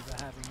favour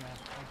having a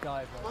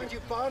diver. Mind you,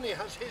 Barney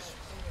has his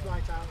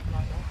right out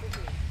like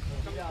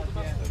that,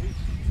 doesn't he?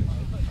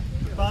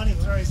 Barney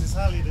throws his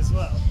halyard as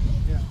well.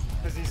 Yeah.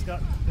 Because he's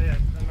got the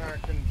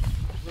American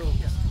rules.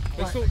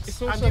 It's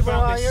also Andy, where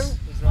about are you? this.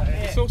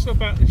 It's also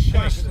about the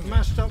shape.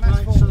 Mast up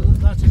right so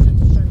that is in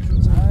the centre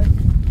of the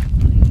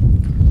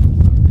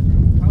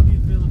How do you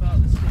feel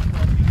about the stick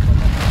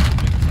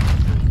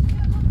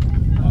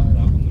on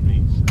the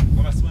reach?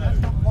 Am I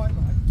swearing? Not quite right.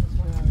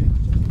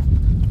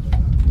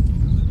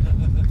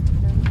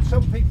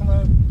 Some people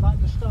are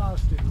like the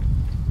stars do.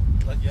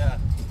 Yeah.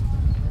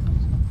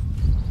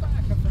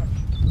 Back a brush.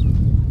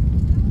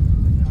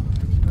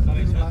 That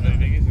is not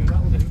moving, is it?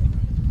 That will do.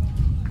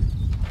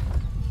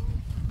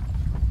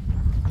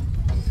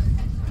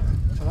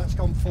 So that's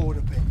gone forward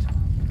a bit.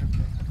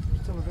 Okay.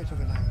 Still a bit of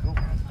an angle.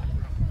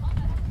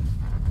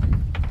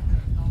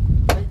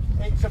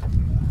 It's a,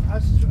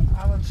 as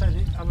Alan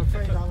said, I'm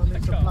afraid, Alan,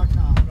 it's a black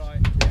arm. Right,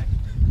 yeah.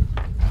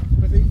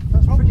 But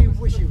that's pretty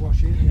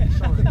wishy-washy, isn't it?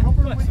 Sorry. The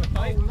problem with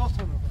a lot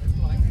on a boat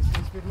like this is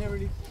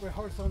we're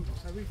horizontal,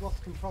 so we've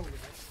lost control of it.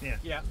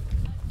 Yeah.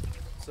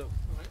 So,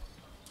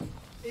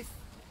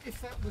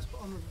 If that was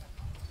on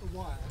a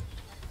wire,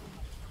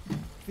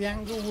 the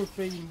angle would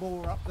be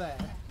more up there,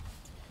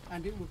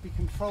 and it would be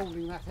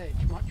controlling that edge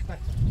much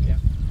better. Yeah.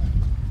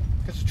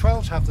 Because the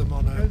 12s have them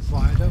on a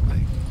wire, don't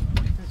they?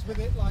 Because with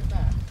it like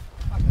that,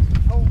 I can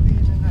control the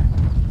in and out,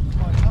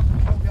 but I can't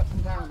control the up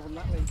and down on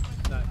that lead.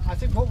 No. I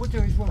think what we'll do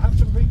is we'll have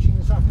some reaching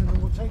this afternoon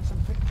and we'll take some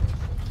pictures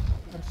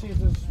and see if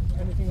there's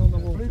anything on the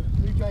wall.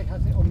 Blue Jay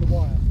has it on the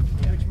wire,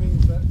 which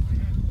means that the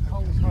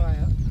pole's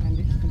higher and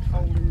it's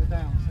controlling the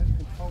down, so it's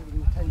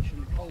controlling the tension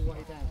the whole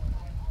way down.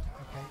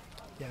 Okay.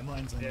 Yeah,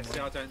 mine's on Yeah, see,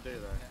 I don't do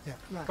that.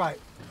 Yeah. Right.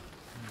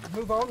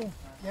 Move on.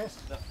 Yes.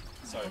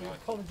 sorry, Mike.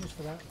 Apologies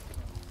for that.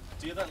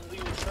 Do you have that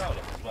leeward shroud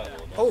up as well,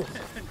 or not? Oh,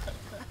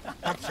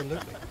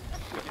 absolutely.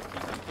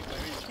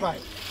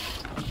 Right.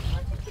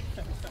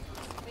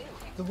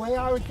 The way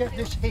I would get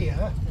this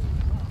here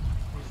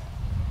is,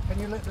 can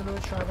you let the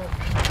leeward shroud up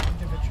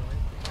individually?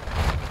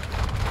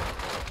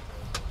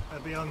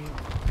 That'd be on.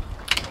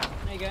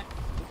 There you go.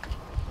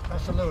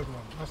 That's the leeward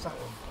one. That's that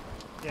one.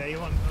 Yeah, you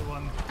want the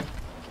one.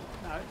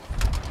 No.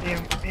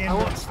 Ian I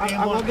want wants.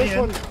 this Ian,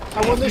 one. I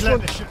want this you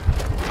one.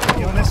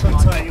 You want this one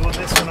tight. You want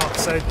this one off.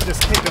 So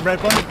just keep the red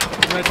one.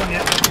 The red one,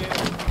 yeah.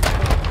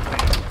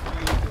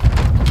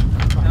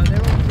 No,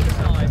 they're on to the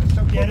side.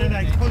 Yeah, no,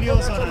 pull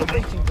yours on, That's Andy. what the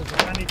beating does.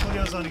 Andy, pull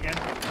yours on again.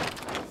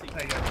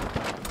 There you go.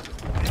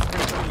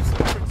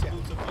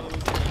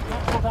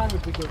 That's what I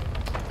would be good.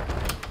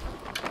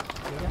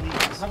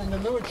 Having the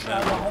leeward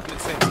shroud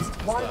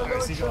off. Why the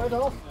leeward shroud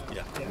off?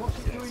 Yeah. What's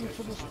it doing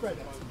to the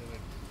spreader?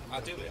 I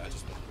do it, I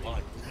just don't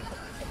like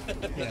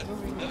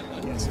Moving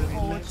Yeah, so it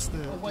forwards, lets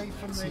the away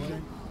from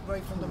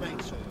the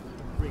mainsail.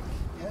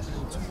 Yes.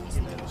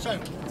 So,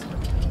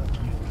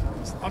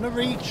 on a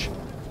reach,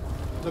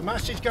 the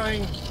mast is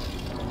going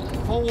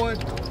forward,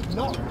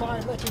 not by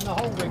letting the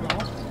whole ring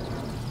off,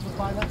 but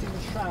by letting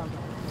the shroud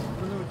off,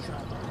 the leeward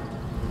shroud off.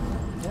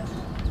 Yes.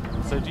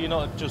 So do you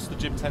not adjust the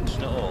jib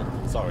tension at all?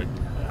 Sorry.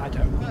 I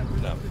don't.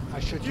 No. I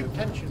should do.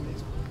 Tension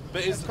is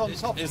But is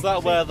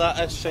that where that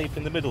S shape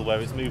in the middle, where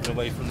it's moving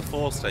away from the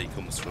forestay,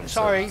 comes from?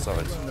 Sorry. So,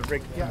 sorry. from the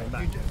rig Yeah. coming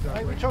back.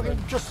 Are we talking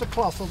just the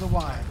cloth or the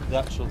wire? The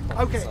actual.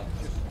 Okay.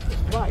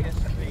 Right.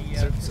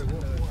 So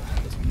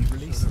what you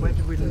release Where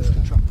did we lose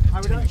control? I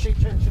would actually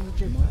tension the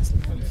jib.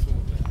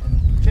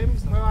 Tim,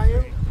 where are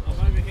you? I'm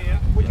over here.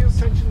 Would you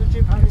tension the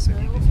jib hand now,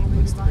 or leave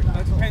it like It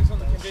that? depends on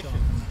the condition.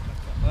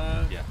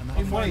 Yeah. I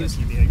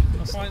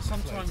find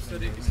sometimes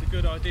that it's a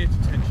good idea to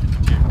tension the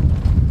jib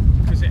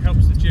because it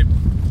helps the jib.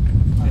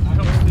 It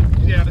helps to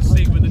be able to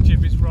see when the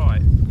jib is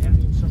right.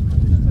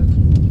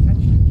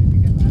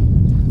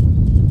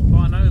 But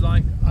I know,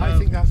 like, I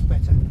think that's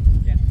better.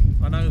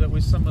 I know that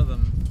with some of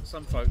them,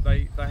 some folk,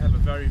 they have a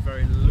very,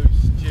 very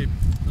loose jib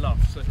luff,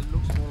 so it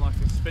looks more like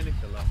a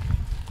spinnaker luff.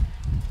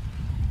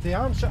 The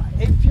answer,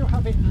 if you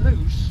have it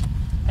loose,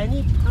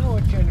 any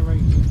power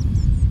generated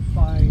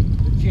by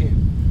the jib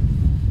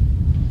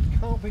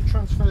can't be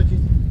transferred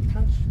easily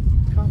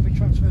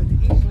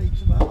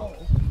to the hull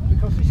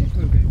because this is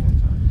moving all the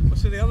time. Well,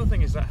 see, the other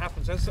thing is that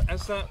happens as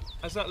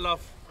that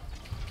luff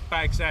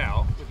bags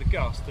out with the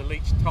gust, the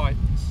leech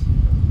tightens.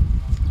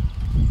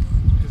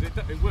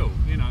 Because it will,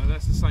 you know,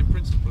 that's the same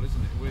principle,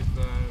 isn't it? With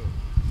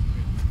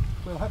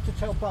We'll have to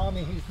tell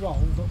Barney he's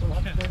wrong, but we'll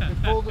have to do it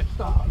before the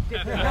start.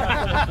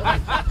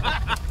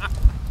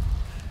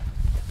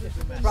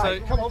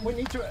 Right, come on, we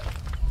need to...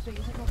 So is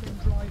it not been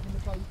driving the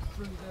boat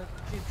through the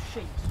jib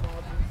sheets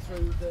rather than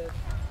through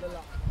the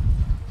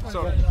line?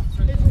 Sorry.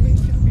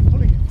 It'll be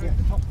pulling it through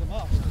the top of the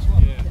mast as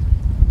well. Yeah.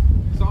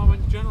 So I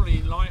mean, generally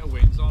in lighter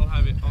winds, I'll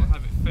have it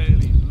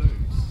fairly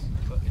loose.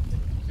 But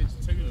if it's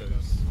too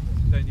loose,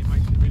 then it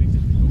makes it really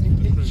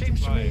difficult. It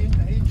seems to me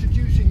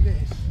introducing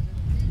this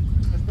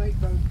as make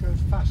boat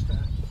goes faster,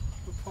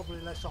 but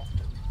probably less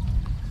often.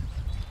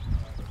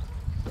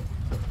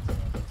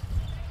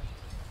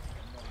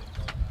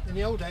 In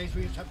the old days,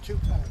 we used to have 2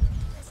 poles,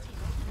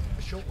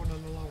 a short one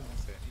and a long one.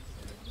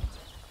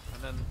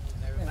 And then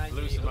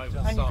loose them over the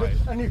And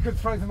side. you could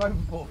throw them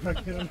overboard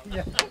regularly.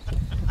 Yeah.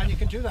 And you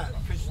can do that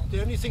because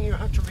the only thing you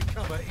have to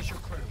recover is your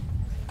crew.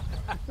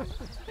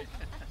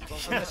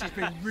 Unless he's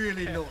been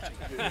really naughty.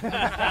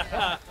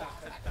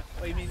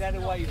 Well, you mean that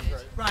away through?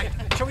 Right,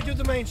 shall we do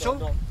the mainsail?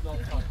 Not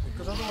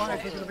Because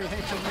otherwise we're going to be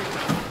here till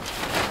midnight.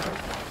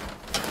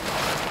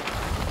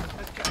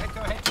 Let's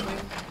go ahead to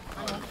wind.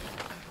 Hang on.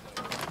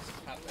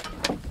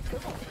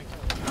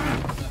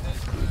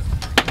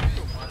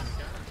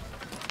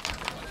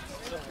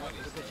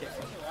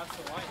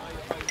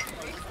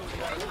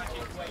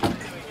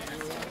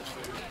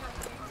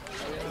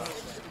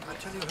 I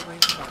tell you who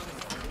ain't faster.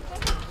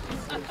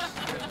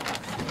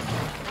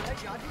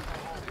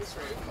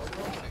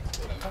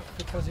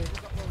 Because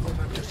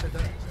I've just said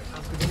that,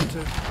 I'm beginning to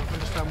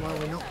understand why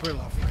we're not grill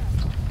off.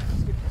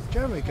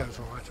 Jeremy goes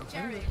all right, I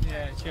think.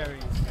 Yeah, Jerry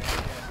is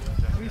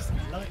We used to be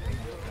lightning.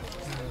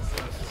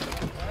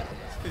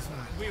 because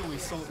we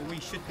always thought that we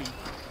should be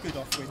good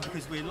off wind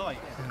because we're light,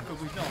 but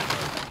we're not.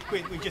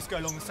 We just go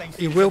along the same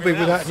speed. You will as be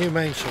everyone with that new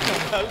mainsail.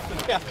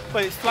 else. Yeah,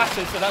 but it's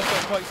flatter, so that's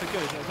not quite so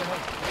good. I don't know.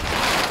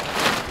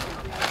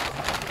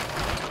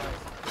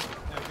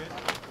 No good.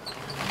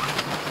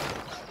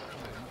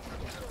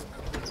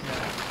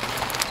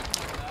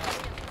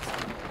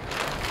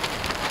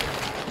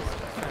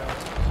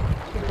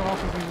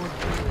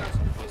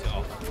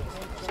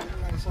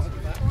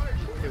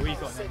 Yeah, we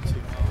got an M2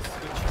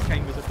 which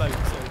came with a boat, so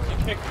you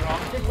kick her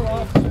off. Kick her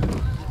off.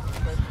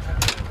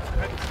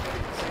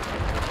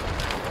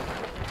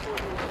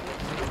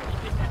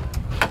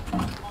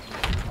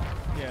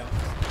 Yeah.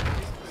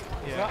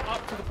 Is that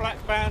up to the black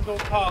band or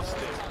past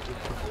it?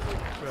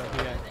 Well,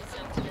 yeah.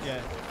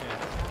 Yeah.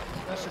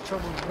 That's the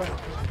trouble with wreck.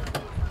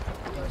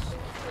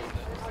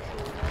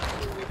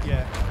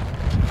 Yeah.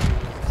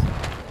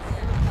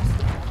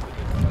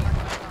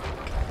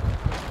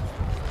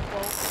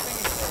 Well, the thing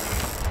is,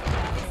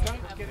 if you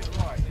don't get it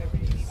right,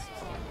 every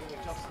time you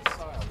adjust the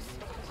sail,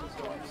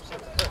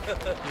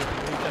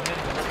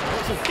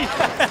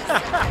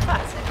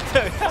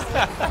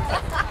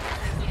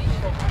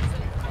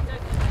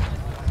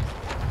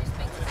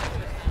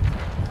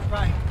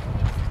 Right.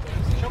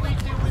 Shall we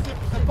deal with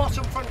the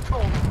bottom front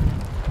corner?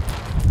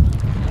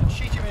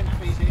 Sheet him in,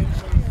 please, Ian.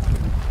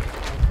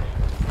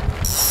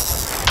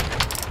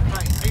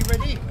 Right, are you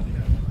ready?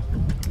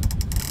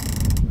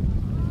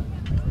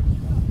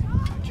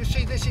 Do you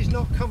see this is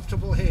not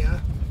comfortable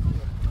here?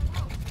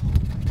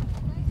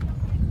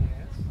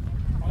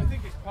 I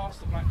think it's past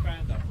the black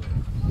band up there.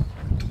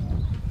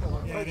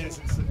 Yeah, it is.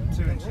 It's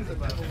 2 inches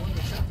above.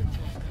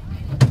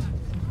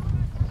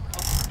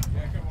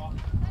 Yeah, come on.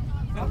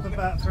 Up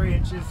about 3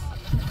 inches.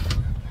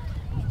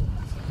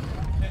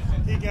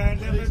 Keep going,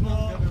 a little bit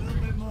more, a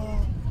little bit more.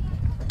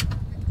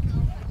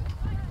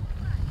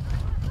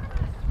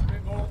 A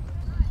bit more.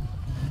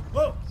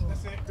 Whoa!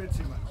 That's it. A bit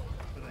too much.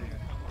 But there you go.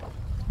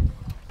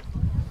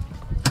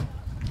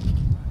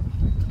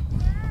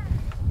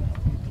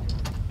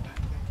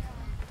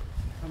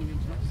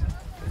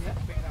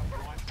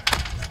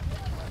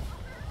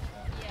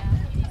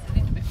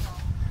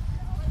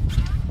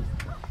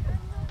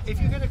 If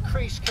you get a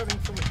crease coming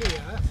from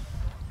here,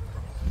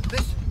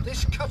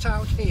 this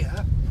cutout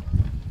here,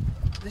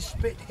 this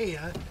bit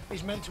here,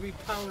 is meant to be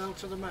parallel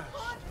to the mast.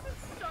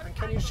 And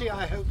can you see,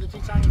 I hope that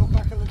it's angled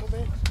back a little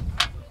bit?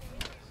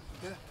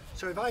 Yeah.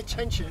 So if I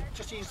tension it,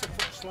 just ease the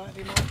foot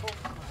slightly, Michael.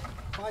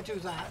 If I do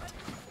that,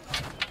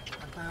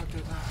 and now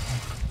do that.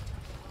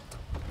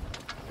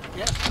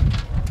 Yes?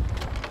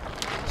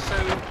 So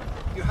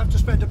you have to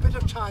spend a bit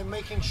of time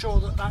making sure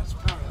that that's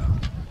parallel.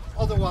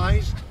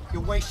 Otherwise,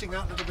 you're wasting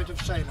that little bit of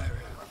sail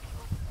area.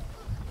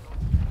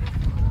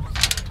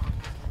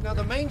 Now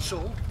the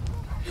mainsail,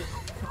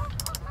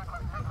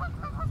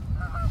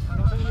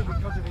 not only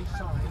because of its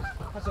size,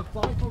 has a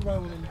vital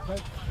role in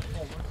boat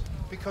performance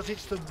because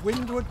it's the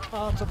windward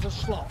part of the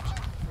slot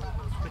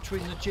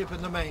between the jib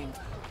and the main.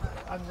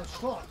 And the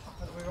slot,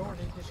 as we're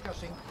already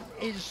discussing,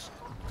 is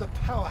the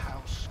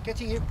powerhouse.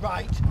 Getting it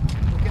right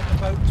will get the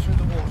boat through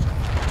the water.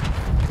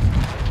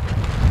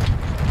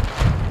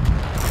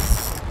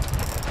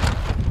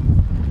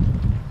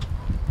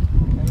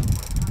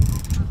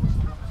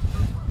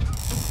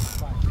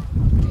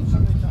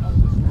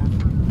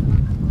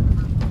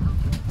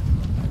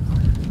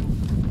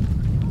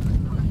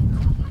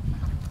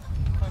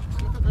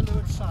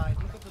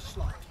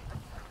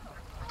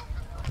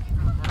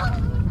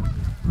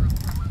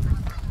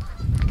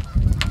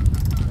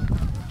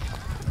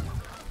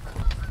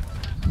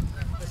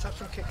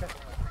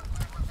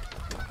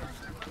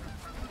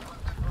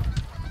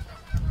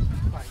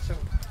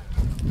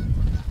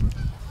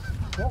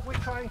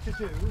 to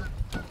do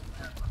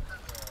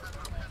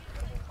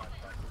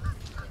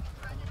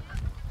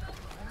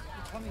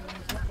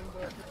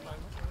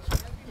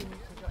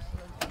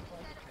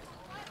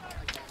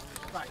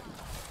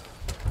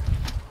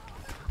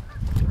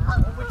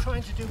what we're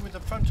trying to do with the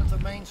front of the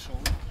mainsail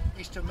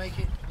is to make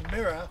it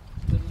mirror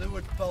the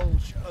leeward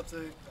bulge of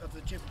the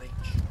jib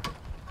leech.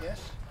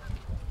 Yes?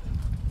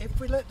 If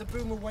we let the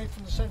boom away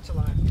from the centre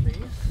line, please.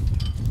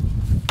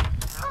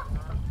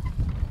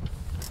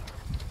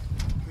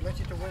 We let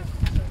it away from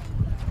the centre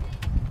line.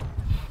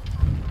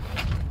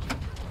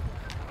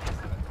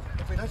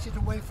 If we let it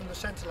away from the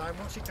centre line,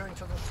 what's it doing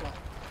to the slot?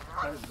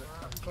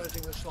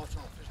 Closing the slot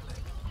off, isn't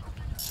it?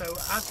 So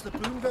as the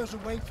boom goes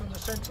away from the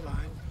centre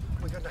line,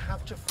 we're going to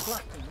have to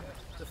flatten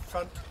the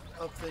front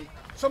of the...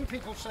 Some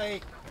people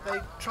say they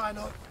try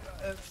not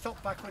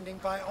stop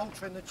backwinding by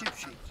altering the jib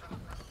sheet.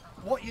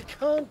 What you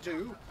can't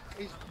do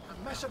is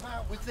mess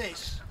about with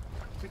this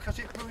because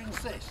it ruins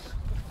this.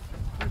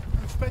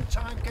 We've spent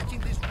time getting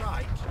this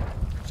right,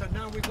 so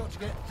now we've got to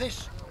get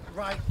this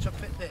right to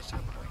fit this,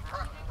 haven't we?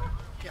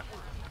 Yeah.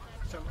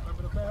 So I'm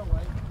going to bear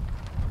away.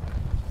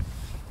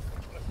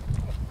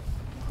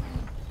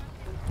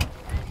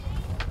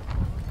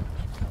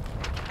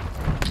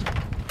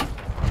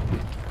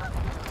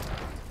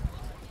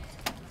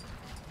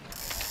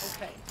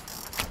 Okay.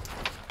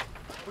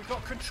 We've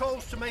got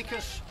controls to make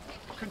us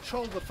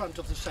control the front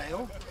of the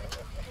sail.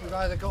 We've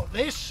either got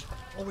this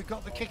or we've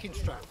got the kicking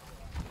strap.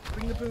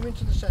 Bring the boom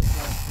into the centre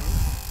line,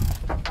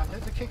 please, and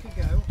let the kicker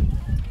go.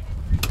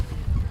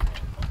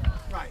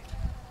 Right,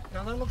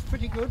 now that looks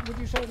pretty good. Would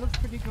you say it looks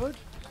pretty good?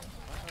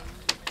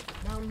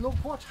 Now look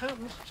what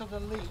happens to the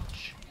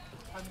leech,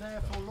 and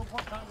therefore look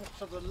what happens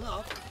to the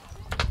luff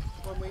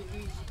when we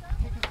ease.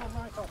 Kicker's gone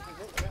right off, is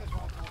it?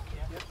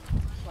 Yeah.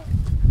 Right.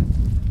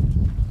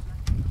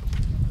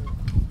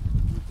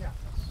 Yeah.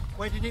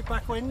 Where did it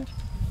backwind?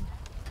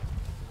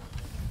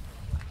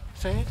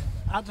 Say it,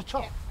 at the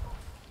top.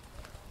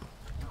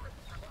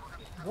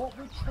 What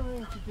we're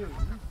trying to do is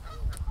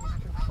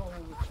control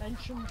the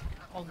tension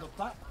on the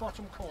back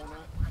bottom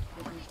corner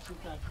with these two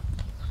gadgets.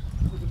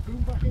 With the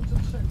boom back into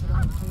the centre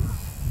line, please.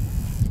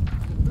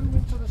 The boom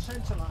into the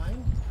centre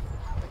line,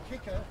 the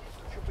kicker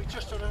should be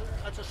just at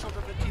a sort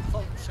of a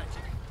default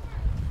setting.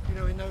 You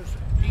know, in those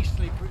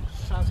easterly,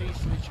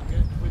 southeasterlies you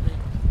get with it.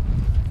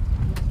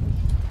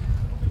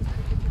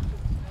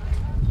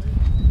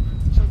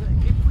 So that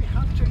if we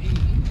have to ease,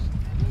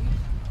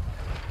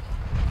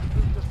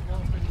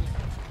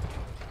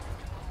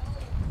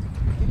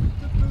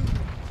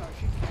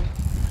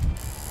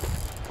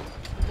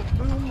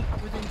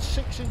 within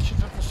 6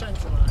 inches of the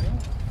centre line,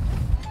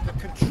 the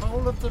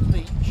control of the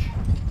leech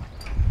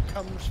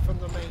comes from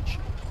the main sheet.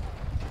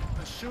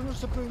 As soon as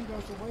the boom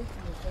goes away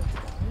from the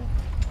centre line,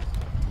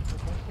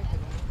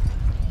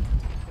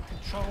 the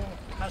control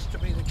has to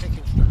be the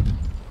kicking strap.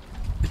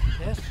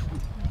 Yes?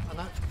 And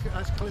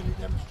that's clearly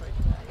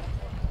demonstrated.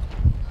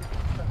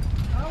 So,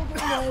 how do we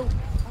know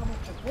how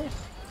much of this?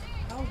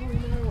 How do we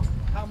know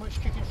how much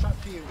kicking strap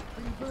to use?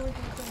 Bring the boom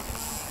into the centre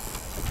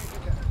line, and kick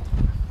it down.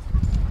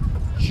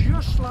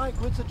 Just like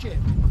with the jib,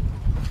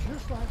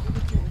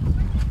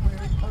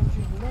 we're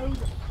imposing load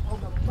on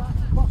the back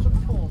bottom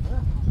corner,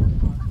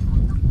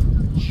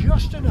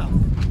 just enough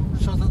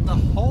so that the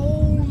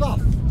whole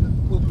luff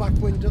will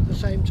backwind at the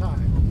same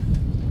time.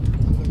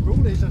 And the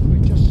rule is, as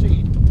we've just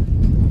seen,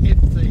 if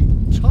the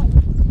top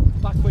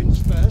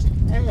backwinds first,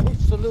 air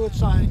hits the leeward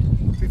side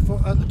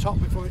at the top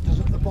before it does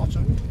at the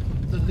bottom,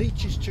 the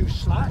leech is too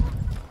slack,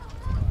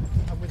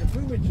 and with a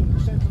boom into the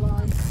centre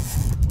line,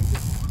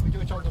 we do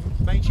it on the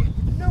main sheet.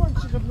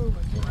 Nuances of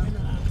movement in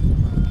and out.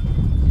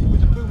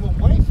 With the boom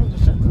away from the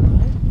centre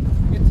line,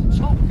 if the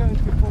top goes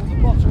before the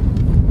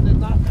bottom, then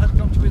that has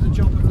got to be the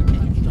job of the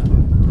kicking strap.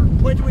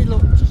 Where do we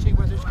look to see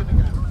whether it's going to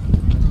go?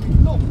 We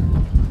look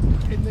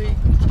in the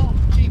top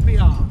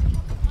GBR.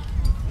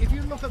 If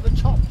you look at the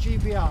top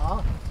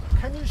GBR,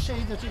 can you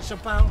see that it's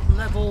about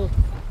level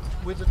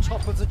with the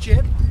top of the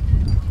jib?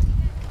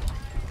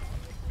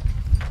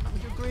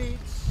 Would you agree?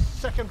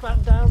 Second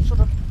back down, sort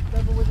of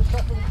level with the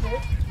top of the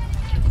jib?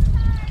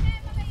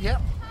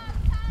 Yep.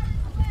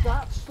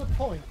 That's the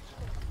point.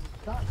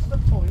 That's the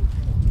point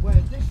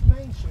where this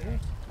mainsail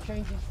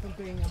changes from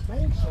being a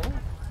mainsail to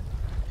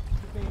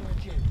being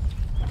a jib.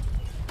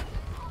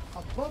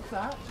 Above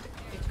that,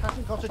 it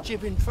hasn't got a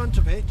jib in front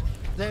of it,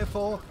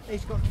 therefore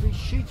it's got to be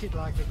sheeted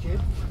like a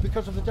jib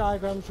because of the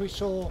diagrams we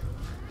saw,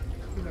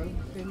 you know,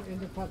 in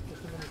the pub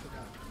just a minute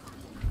ago.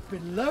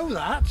 Below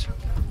that,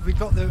 we've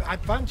got the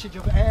advantage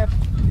of air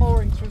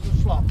pouring through the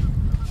slot.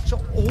 So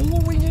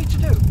all we need to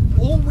do,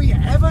 all we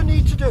ever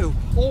need to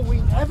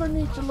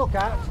look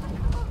at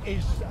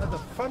is at the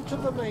front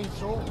of the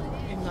mainsail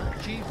in that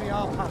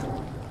GBR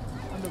pattern.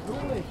 And the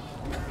rule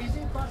is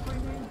it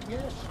backwinding?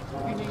 Yes.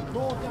 You need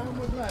more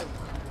downward load.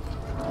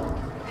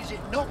 Is it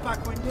not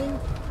backwinding?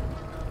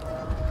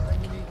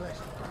 Then you need less.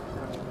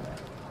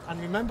 And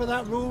remember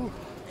that rule?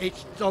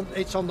 It's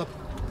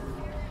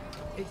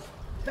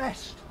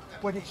best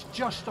when it's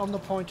just on the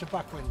point of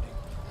backwinding.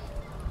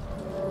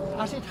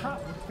 As it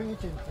happens, bring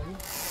it in please.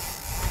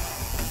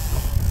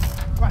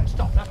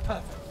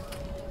 Perfect.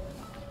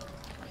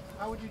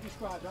 How would you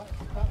describe that?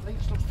 That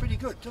leech looks pretty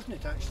good, doesn't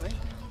it, actually?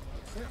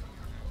 Yeah.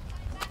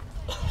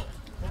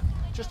 Yeah.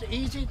 Just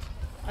ease it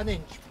an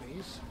inch,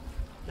 please.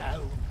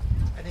 No,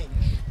 an inch.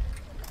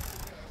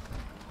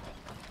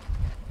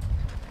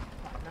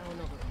 Right, now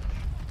another inch.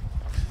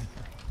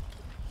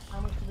 How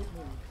much did it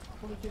move?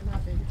 Put it in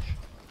that inch.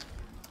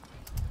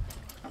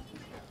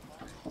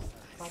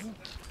 Pardon?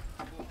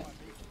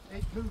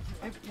 It moves,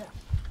 yeah,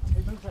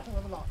 it moves a hell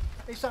of a lot.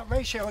 It's that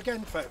ratio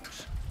again,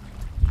 folks.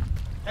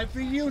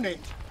 Every unit,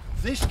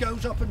 this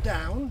goes up and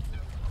down.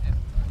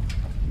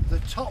 The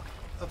top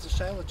of the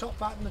sail, the top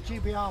batten, the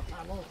GBR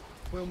panel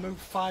will move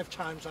 5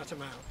 times that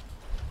amount.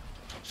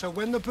 So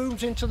when the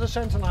boom's into the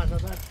centre line,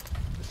 the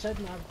said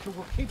navigator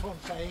will keep on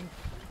saying,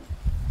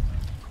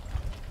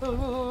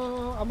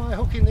 oh, am I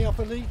hooking the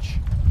upper leech?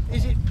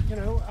 Is it, you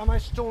know, am I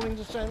stalling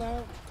the sail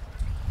out?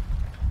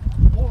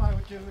 All I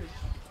would do is,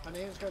 and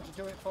Ian's going to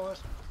do it for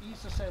us,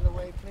 ease the sail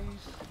away,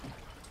 please.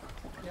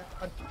 Yeah,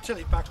 until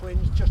it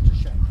backwinds, just a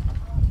shake.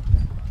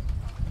 Yeah.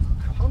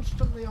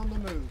 Constantly on the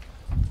move.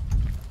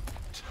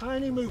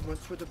 Tiny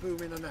movements with the boom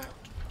in and out.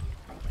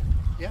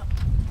 Yeah.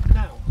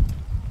 Now,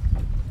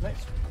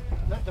 let's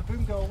let the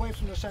boom go away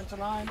from the centre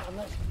line and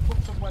let's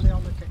put some welly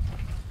on the kick.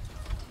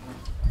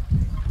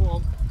 Go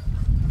on.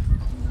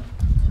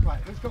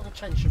 Right, who's got the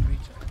tension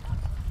meter?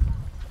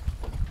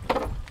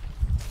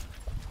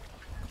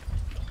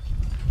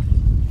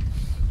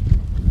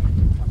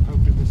 I'm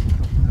hoping this is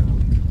coming out.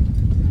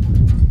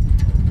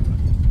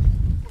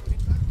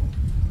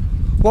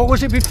 What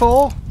was it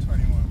before?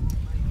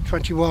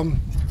 21.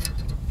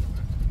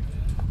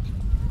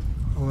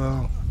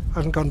 Well,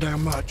 hasn't gone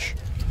down much.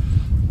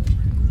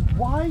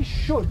 Why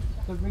should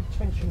the rig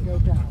tension go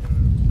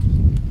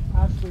down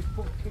as we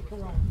put kick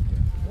around?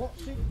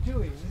 What's it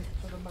doing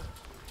to the mast?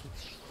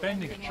 It's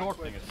bending and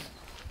shortening it.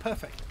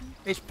 Perfect.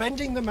 It's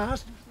bending the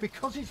mast.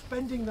 Because it's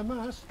bending the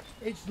mast,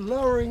 it's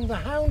lowering the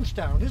hounds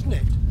down, isn't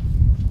it?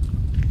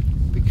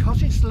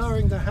 Because it's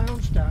lowering the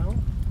hounds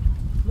down,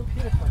 look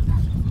here, folks.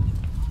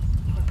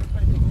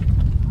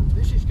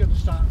 This is going to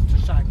start to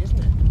sag, isn't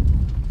it?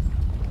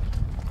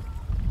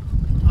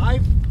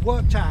 I've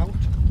worked out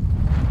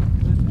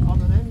that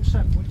on an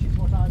M7, which is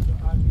what I'm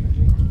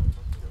using,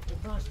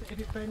 if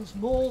it bends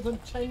more than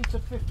 10 to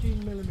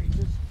 15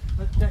 millimetres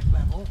at deck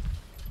level,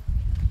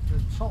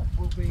 the top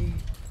will be,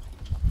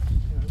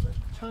 you know,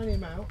 a tiny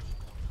amount.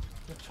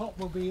 The top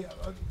will be,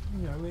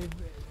 you know,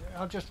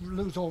 I'll just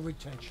lose all rig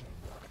tension.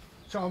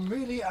 So I'm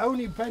really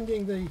only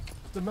bending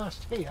the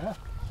mast here,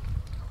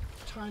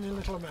 tiny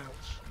little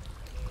amounts.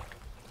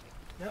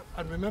 Yep,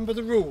 and remember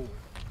the rule.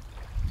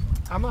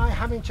 Am I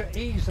having to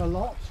ease a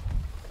lot,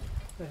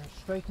 then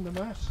straighten the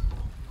mast?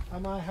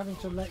 Am I having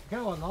to let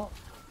go a lot,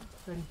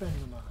 then bend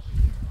the mast?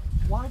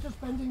 Why does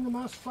bending the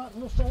mast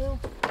flatten the sail?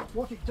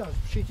 What it does,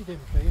 sheet it in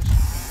please.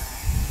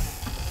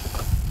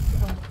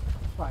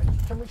 Right,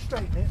 can we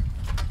straighten it?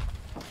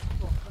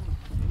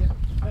 Yeah,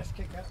 left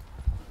kicker.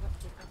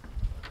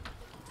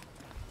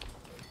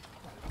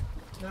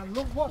 Now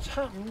look what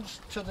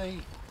happens to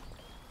the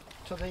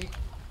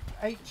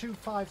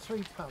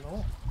 8253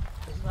 panel,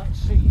 is that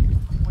seam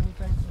when you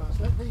bend the mast.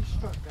 Let these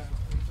strut go,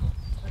 please.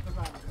 Let the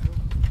ram go.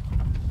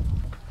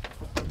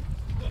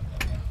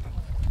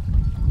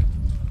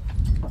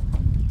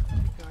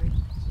 Okay.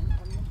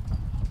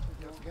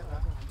 Don't forget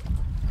that.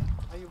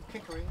 Are you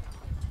kickering?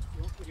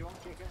 You want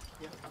kicker?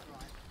 Yeah.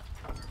 Right.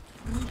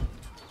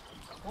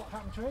 What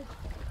happened to it?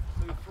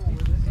 Move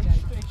forward.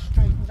 It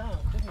straightened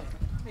out, didn't it?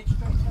 It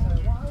straightened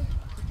out. Why?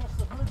 Because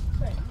the mast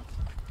bent,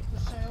 the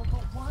sail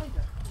got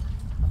wider.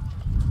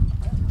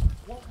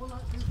 What will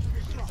that do to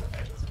the slot?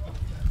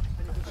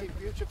 And you can see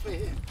beautifully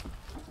here.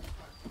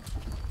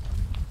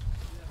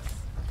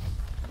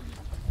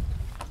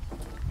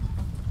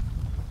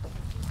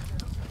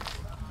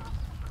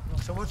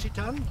 So what's it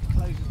done?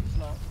 Closes the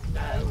slot.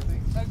 No.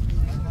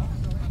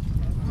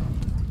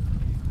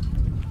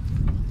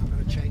 I'm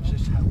going to change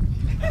this helm.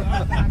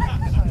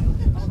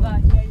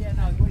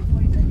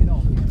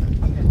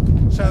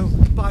 So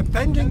by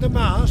bending the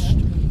mast,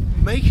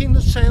 making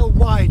the sail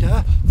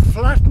wider,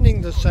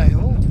 flattening the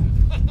sail,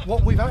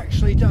 what we've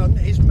actually done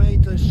is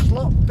made the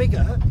slot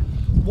bigger.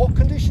 What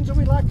conditions are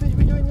we likely to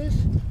be doing this?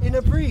 In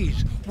a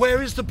breeze.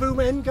 Where is the boom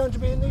end going to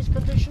be in these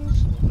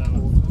conditions?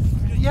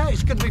 Yeah,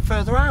 it's going to be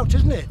further out,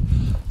 isn't it?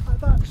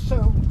 That's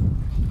so.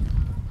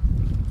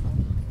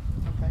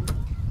 Okay.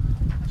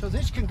 So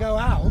this can go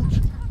out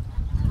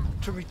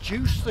to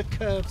reduce the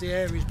curve the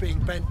air is being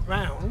bent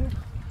round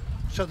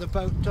so the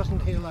boat doesn't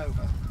heel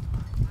over.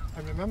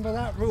 And remember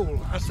that rule,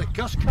 as the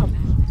gust comes,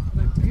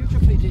 they're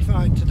beautifully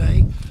defined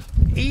today,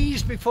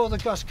 ease before the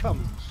gust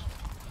comes.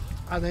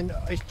 And then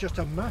it's just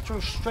a matter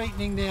of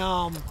straightening the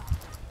arm.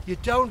 You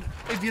don't,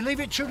 if you leave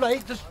it too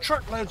late, there's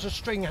truckloads of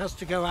string has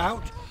to go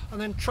out, and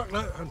then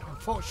truckload, and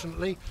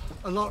unfortunately,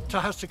 a lot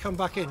has to come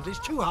back in. It's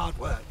too hard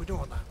work, we don't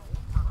want that.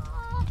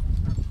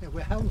 Yeah,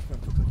 we're helmsmen,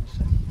 for goodness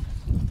sake.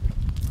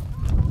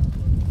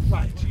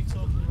 Right. What are you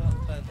talking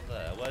about then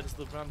there? Where does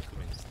the ram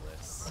come into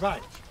this?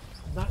 Right,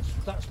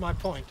 that's my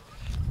point.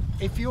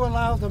 if you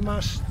allow the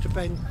mast to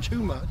bend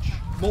too much,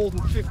 more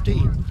than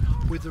 15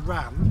 with the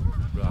ram,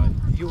 Right.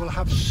 you will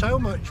have so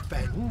much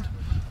bend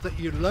that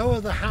you lower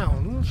the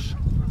hounds,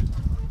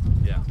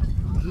 Yeah.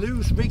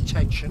 lose rig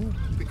tension.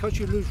 Because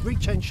you lose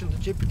rig tension, the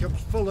jib becomes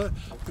fuller.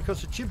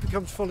 Because the jib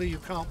becomes fuller, you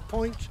can't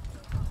point.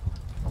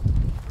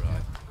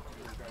 Right.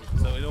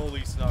 So in all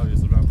these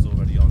scenarios, the ram's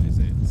already on, is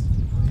it?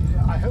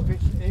 I hope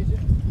it's...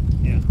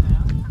 Yeah.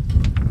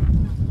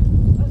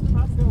 Let the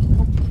ram go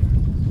comfortably.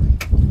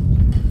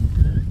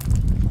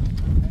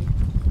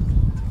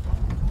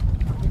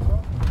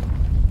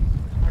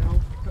 Hang on,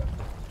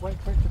 wait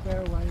for it to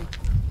bear away.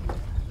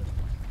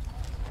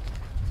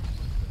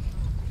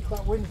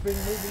 That wind's been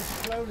moving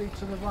slowly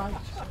to the right.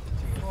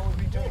 What we've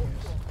been doing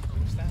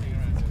is Standing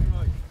around.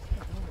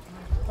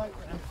 right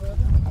and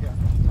further. Yeah.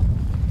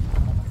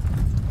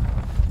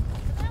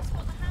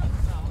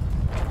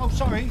 Oh,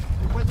 sorry,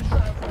 where the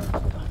shroud goes to the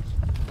mast.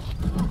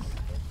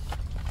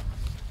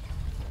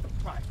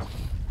 Right.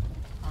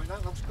 I mean,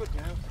 that looks good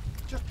now.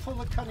 Just pull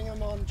the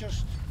Cunningham on,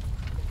 just...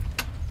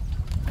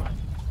 Will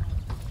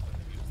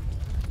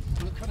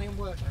the Cunningham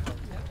work now?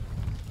 Yeah.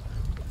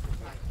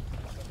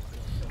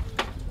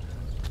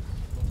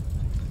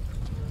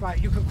 Right,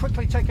 you can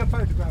quickly take a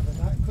photograph of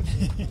that,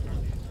 couldn't you?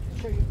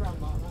 Show your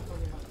grandma that on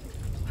your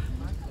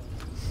map.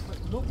 But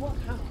look what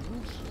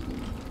happens.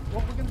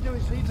 What we're going to do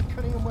is leave the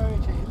Cunningham where it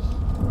is.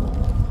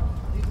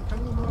 Leave the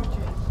Cunningham where it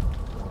is.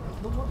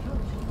 Look what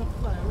happens to the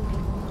flow.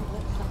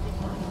 What's happening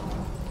now?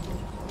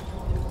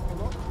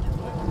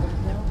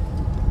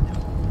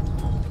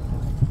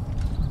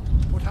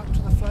 What happened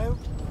to the flow?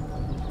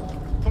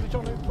 Pull it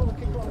on, pull the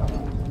kicker on.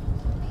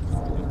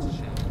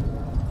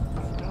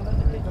 Now let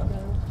the kicker go.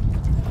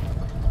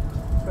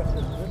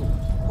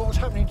 What was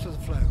happening to the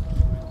flow?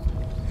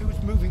 It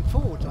was moving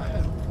forward, I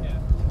hope. Yeah.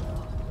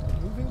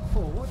 Moving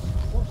forward.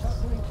 What's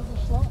happening to the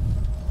slot?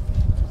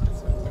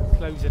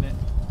 Closing it.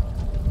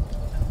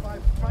 By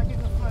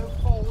dragging the flow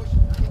forward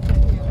into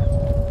here.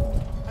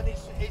 And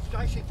it's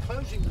actually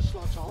closing the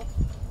slot off.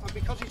 And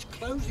because it's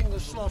closing the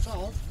slot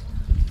off,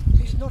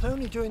 it's not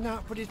only doing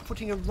that, but it's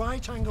putting a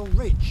right angle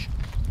ridge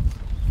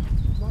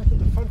right at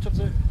the front of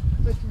the...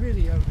 Let's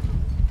really open it.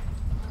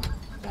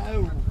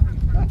 No!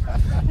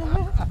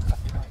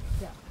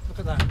 Yeah, look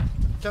at that.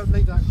 Don't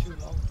leave that too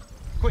long.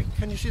 Quick,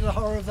 can you see the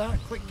horror of that?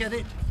 Quick, get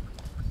it.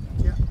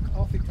 Yeah,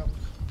 off it comes.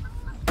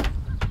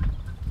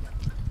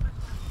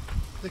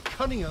 The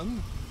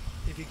Cunningham,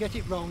 if you get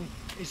it wrong,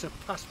 is a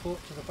passport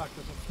to the back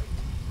of the fleet.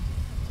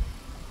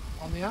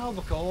 On the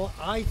Albacore,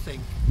 I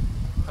think,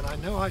 and I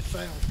know I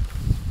sailed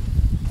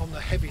on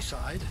the heavy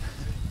side,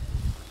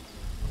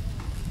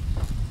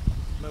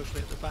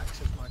 mostly at the back,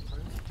 says my crew.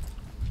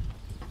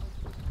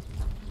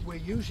 We're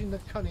using the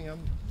Cunningham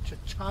to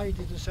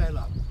tidy the sail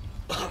up.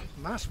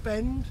 Mast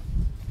bend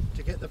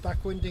to get the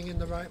backwinding in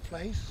the right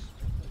place.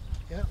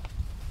 Yeah.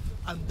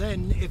 And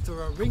then if there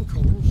are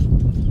wrinkles,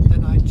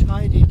 then I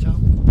tidy it up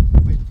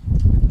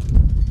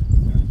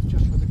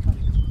just with the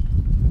Cunningham.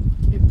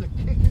 If the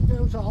kicker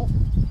goes off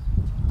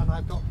and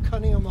I've got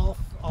Cunningham off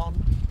on,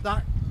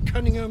 that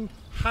Cunningham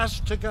has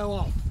to go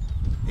off.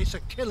 It's a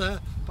killer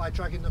by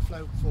dragging the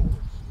float forwards.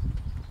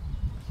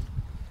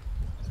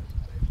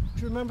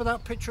 Do you remember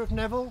that picture of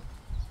Neville?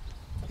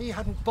 He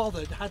hadn't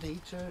bothered, had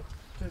he, to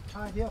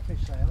tidy up his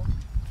sail.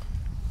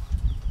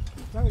 It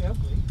was very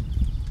ugly,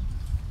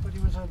 but he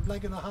was a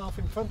leg and a half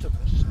in front of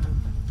us. So.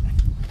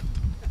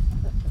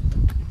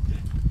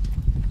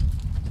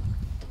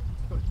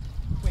 Good.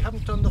 We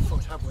haven't done the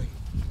foot, have we?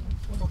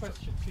 One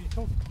question. So you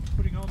talk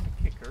putting on the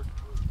kicker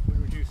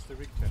would reduce the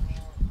rig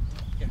tension.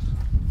 Yes.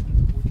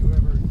 Would you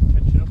ever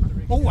tension up the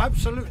rig? Oh,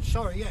 absolutely.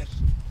 Sorry, yes.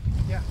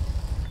 Yeah.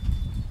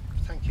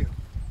 Thank you.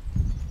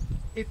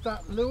 If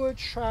that leeward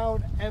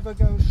shroud ever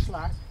goes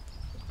slack,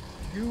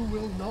 you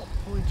will not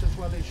point as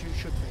well as you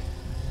should be.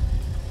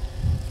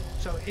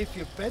 So if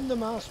you bend the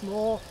mast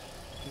more,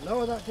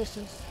 lower that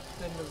distance,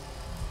 then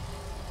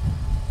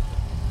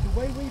the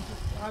way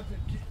I've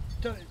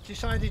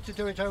decided to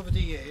do it over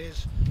the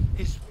years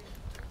is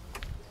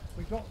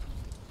we've got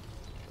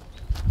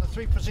the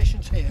three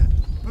positions here.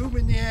 Boom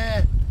in the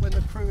air when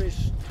the crew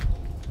is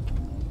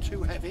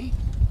too heavy,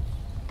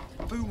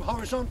 boom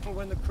horizontal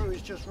when the crew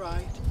is just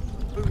right,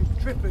 boom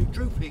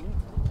drooping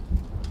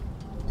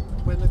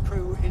when the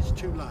crew is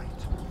too light.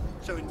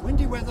 So in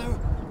windy weather,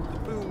 the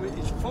boom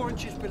is 4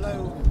 inches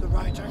below the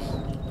right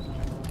angle.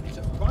 It's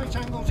at right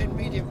angles in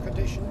medium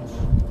conditions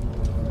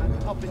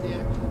and up in the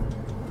air.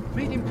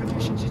 Medium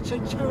conditions, it's a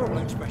terrible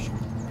expression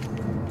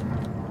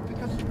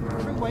because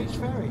crew weights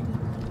vary.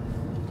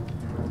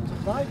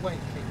 The lightweight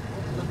people,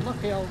 the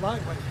lucky old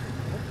lightweight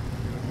people,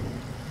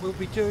 will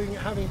be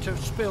having to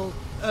spill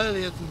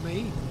earlier than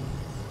me.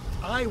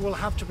 I will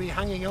have to be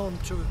hanging on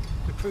to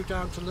the crew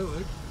down to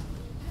leeward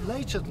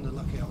later than the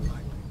lucky old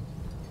lightweight.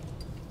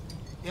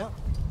 Yeah.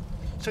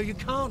 So you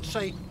can't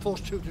say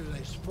force 2 do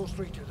this, force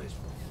 3 do this.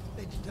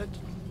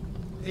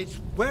 It's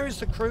where is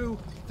the crew?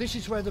 This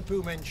is where the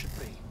boom end should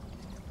be.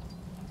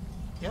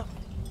 Yeah.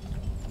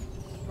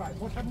 Right.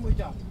 What haven't we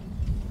done?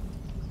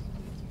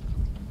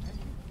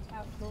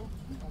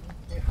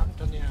 We haven't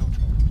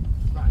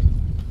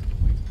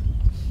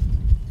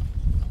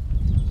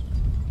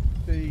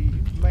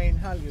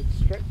halyard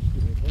stretched to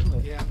it, isn't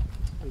it? Yeah.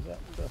 Is that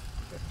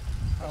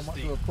how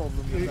much of a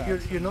problem is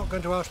that? You're not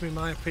going to ask me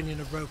my opinion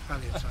of rope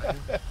halyards, are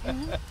you?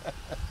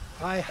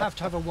 I have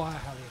to have a wire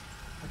halyard.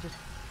 I just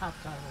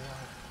have to have a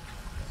wire.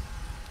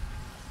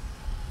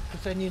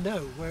 Because then you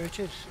know where it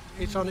is.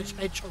 It's on its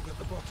hedgehog at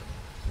the bottom.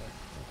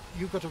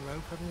 You've got a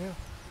rope, haven't you?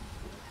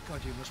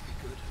 God, you must be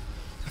good.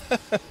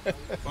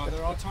 Well,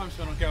 there are times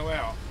when I go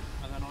out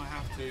and then I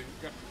have to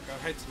go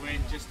head to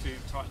end just to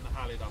tighten the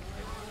halyard up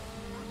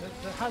again.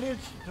 The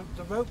halyards,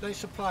 the rope they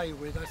supply you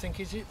with, I think,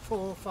 is it 4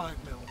 or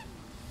 5 mil?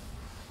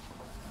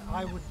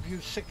 I would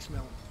use 6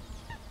 mil,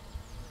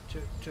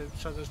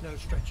 so there's no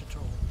stretch at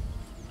all.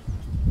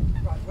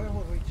 Right, where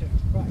were we to?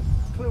 Right,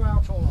 clue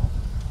out all off.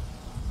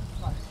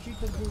 Right, keep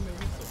the boom in.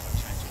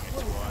 Changing it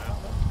to wire.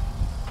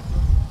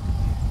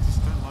 Just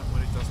don't like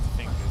when it does the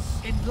fingers.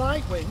 In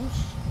light winds,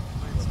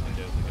 When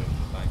they go to the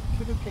bank.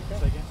 could you kick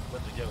up? When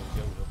they go to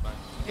the bank.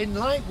 In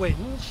light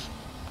winds,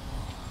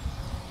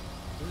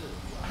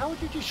 how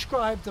would you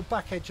describe the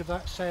back edge of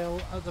that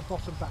sail at the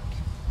bottom back?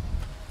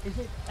 Is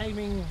it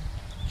aiming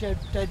dead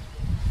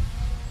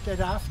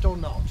aft or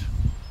not?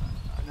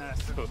 No,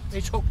 so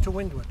It's hooked to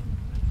windward.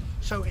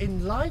 So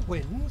in light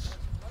winds,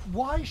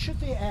 why should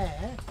the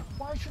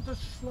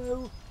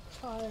slow,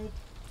 tired,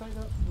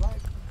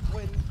 light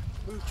wind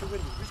move to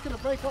windward? It's going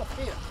to break off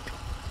here.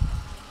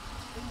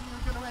 And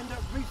you're going to end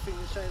up reefing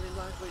the sail in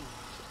light winds.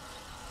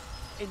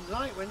 In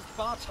light winds,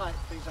 bar tight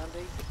please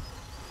Andy.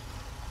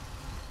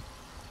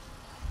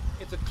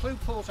 If the clue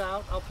pulls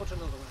out, I'll put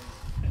another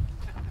one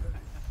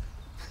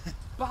in.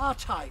 Bar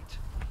tight.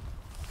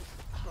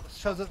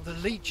 So that the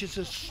leech is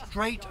as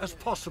straight as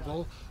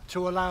possible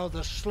to allow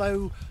the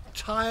slow,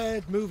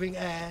 tired moving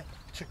air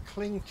to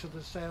cling to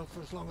the sail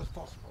for as long as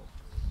possible.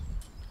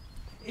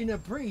 In a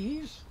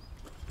breeze,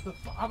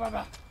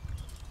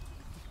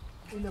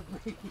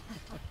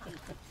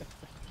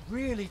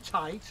 really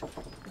tight.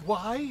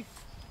 Why?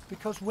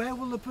 Because where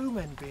will the boom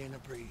end be in a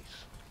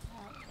breeze?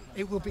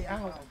 It will be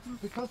out.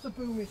 Because the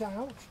boom is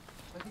out,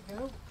 let it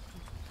go.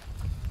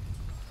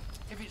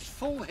 If it's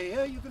full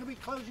here, you're going to be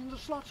closing the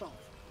slot off.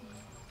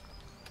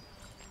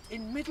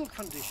 In middle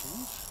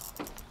conditions,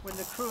 when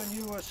the crew and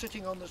you are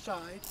sitting on the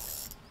side,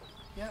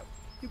 yeah,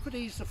 you could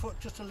ease the foot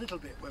just a little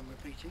bit when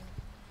we're beating.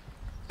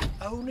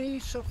 Only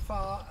so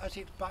far as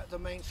the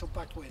mainsail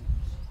backwinds.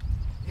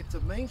 If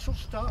the mainsail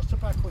starts to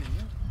backwind,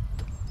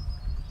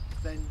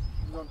 then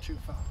you've gone too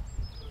far.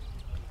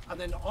 And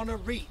then on a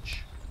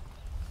reach,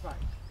 right,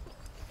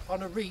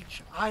 on a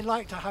reach, I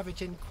like to have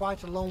it in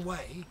quite a long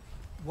way.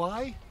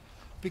 Why?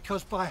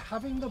 Because by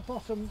having the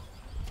bottom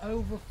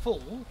over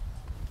full,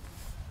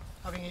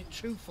 having it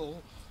too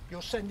full,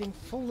 you're sending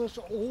fullness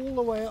all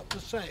the way up the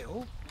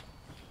sail,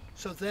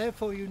 so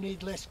therefore you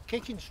need less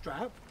kicking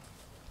strap.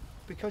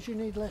 Because you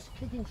need less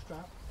kicking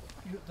strap,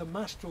 the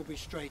mast will be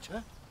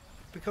straighter.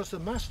 Because the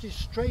mast is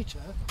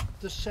straighter,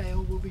 the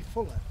sail will be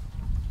fuller.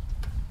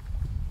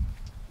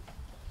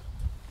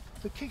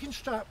 The kicking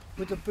strap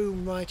with the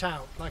boom right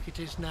out, like it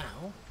is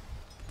now,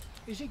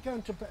 is it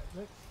going to...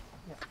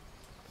 Yeah.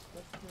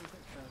 Let's do a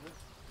bit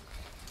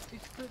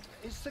further.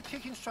 Is the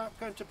kicking strap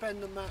going to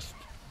bend the mast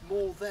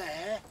more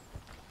there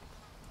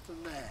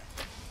than there?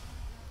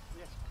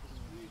 Yes, because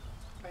you're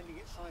bending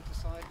it side to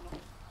side,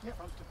 not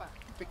front to back.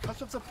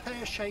 Because of the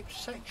pear-shaped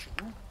section,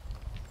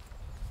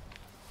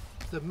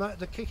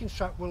 the kicking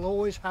strap will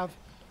always have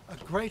a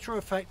greater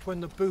effect when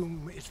the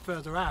boom is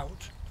further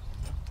out.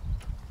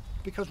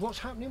 Because what's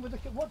happening with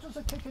what does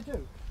the kicker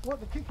do? What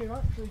the kicker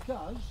actually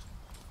does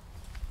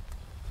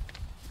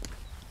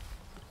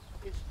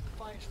is,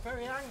 by its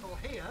very angle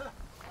here,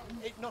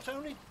 it not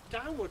only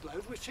downward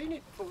loads, we've seen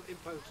it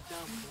impose a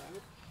downward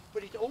load,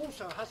 but it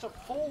also has a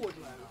forward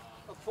load,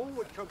 a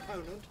forward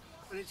component,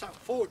 and it's that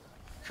forward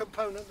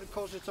component that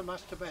causes the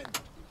mast to bend.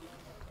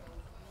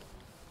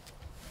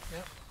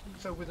 Yep.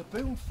 So with a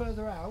boom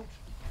further out,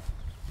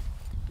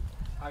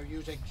 I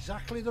use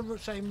exactly the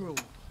same rule.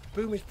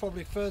 Boom is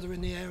probably further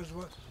in the air as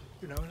well,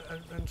 you know,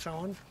 and so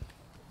on.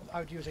 I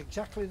would use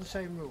exactly the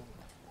same rule.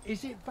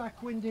 Is it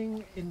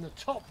backwinding in the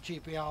top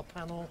GBR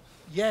panel?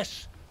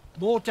 Yes,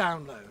 more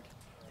download.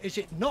 Is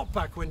it not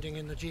backwinding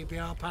in the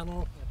GBR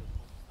panel?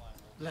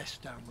 Less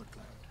downward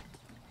load.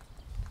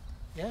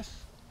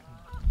 Yes?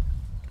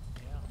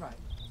 Right.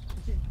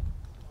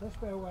 Let's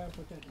go away and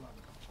put deadlock.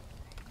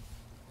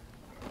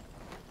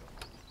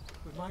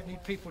 We might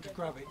need people to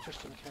grab it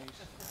just in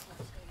case.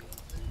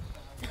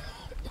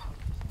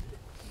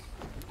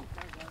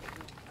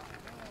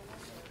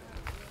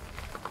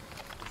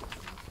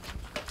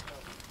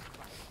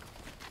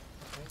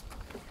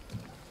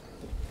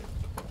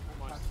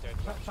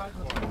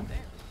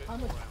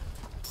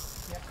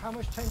 How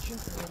much tension? A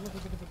little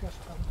bit of a gust.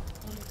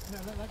 No,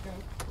 let that go.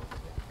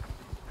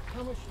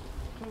 How much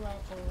clue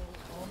out or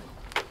on?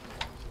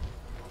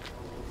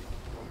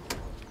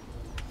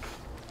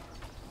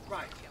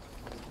 Right.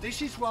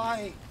 This is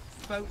why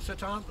boats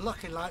that aren't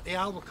lucky, like the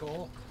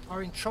Albacore,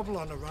 are in trouble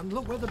on a run.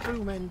 Look where the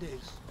boom end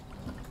is.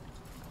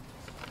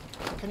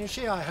 Can you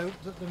see? I hope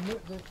that the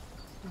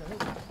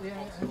air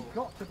has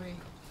got to be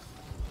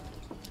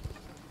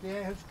the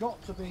air has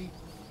got to be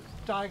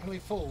diagonally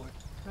forward.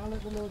 Now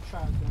let the Lord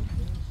shroud go,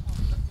 please.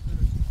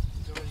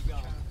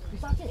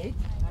 Is that it?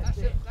 That's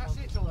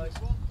it on this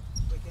one.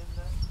 We can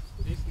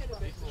just get a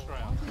bit more. I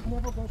did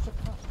never go so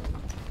fast.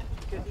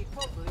 Because he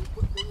probably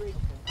put the rig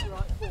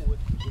right forward.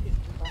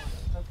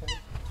 Okay.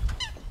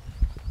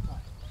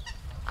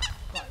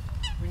 Right.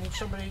 We need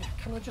somebody.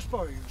 Can I just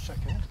borrow you a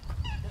second?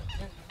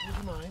 Yeah, would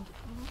you mind?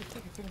 Just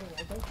take your finger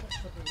away. Don't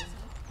touch the boom.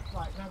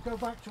 Right. Now go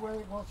back to where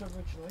it was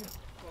originally.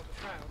 Well, the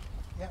shroud.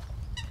 Yeah.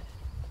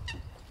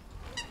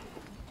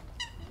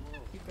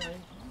 Keep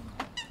going.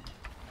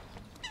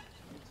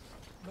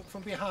 Look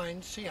from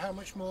behind. See how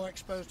much more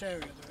exposed area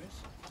there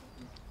is.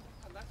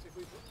 And that's if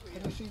we put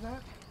Can you see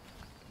that?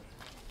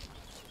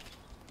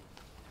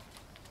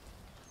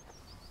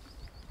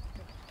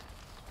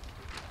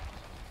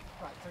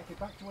 Right, thank you.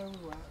 Back to where we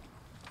were.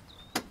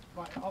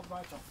 Right, off,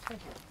 right off.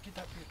 Thank you. Did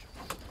that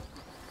beautiful.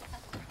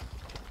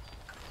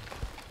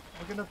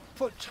 We're going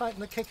to tighten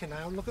the kicker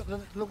now. Look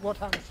what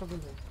happens to the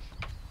winch.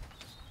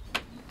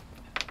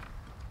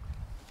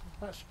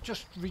 That's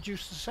just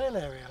reduced the sail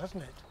area,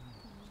 hasn't it?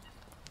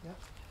 Yeah.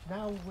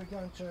 Now we're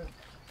going to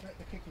let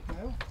the kicker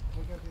go.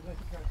 We're going to let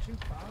it go too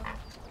far.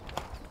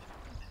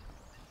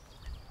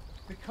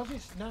 Because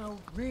it's now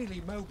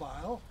really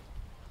mobile,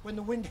 when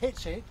the wind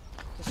hits it,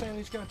 the sail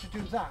is going to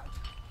do that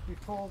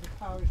before the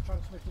power is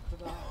transmitted to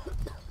the hull.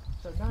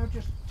 So now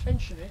just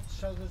tension it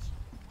so there's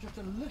just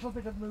a little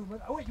bit of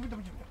movement. Oh wait,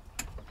 right,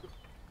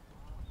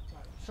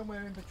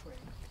 somewhere in between.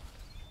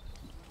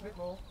 A bit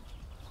more.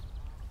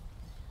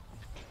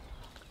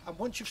 And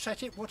once you've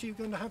set it, what are you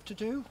going to have to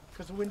do?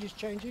 Because the wind is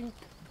changing, you're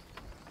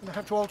going to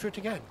have to alter it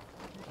again.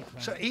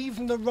 So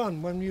even the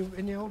run, when you,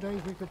 in the old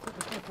days we could put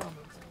the clip on,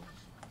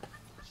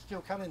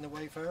 still can in the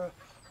Wayfarer,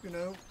 you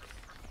know,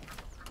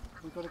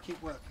 we've got to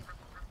keep working.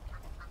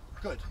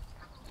 Good.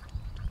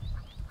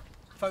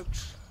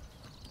 Folks,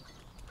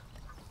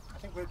 I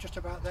think we're just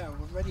about there.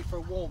 We're ready for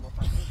a warm-up,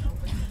 I think,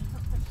 aren't we?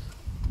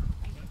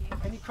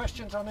 Any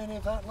questions on any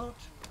of that lot?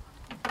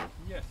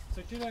 Yes.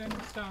 So did I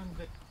understand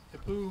that the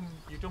boom,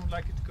 you don't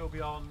like it to go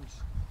beyond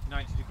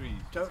 90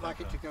 degrees? Don't like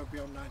it to go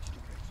beyond 90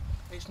 degrees.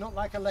 It's not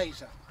like a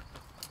laser.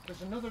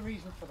 There's another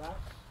reason for that.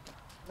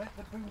 Let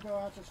the boom go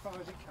out as far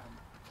as it can.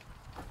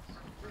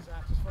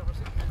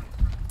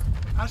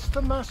 As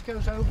the mast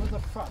goes over the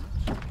front,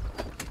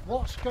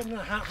 what's going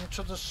to happen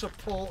to the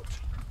support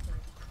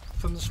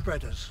from the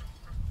spreaders?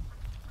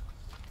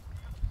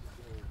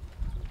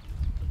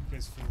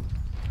 Goes forward.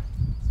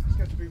 It's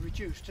going to be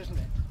reduced, isn't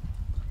it?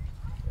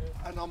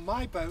 And on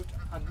my boat,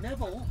 and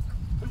Neville,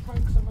 who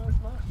breaks the most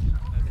mast?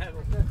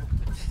 Neville.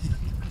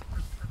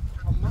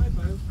 On my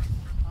boat,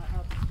 I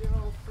have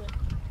 0 flip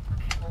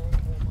or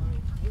my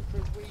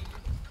neutral weed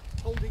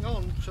holding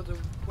on to the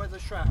weather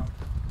shroud.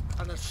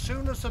 And as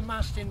soon as the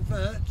mast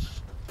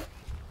inverts,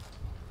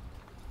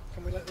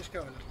 can we let this go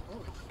a little?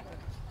 Oh,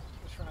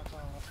 the shrouds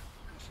are off.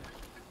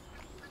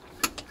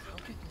 How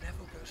did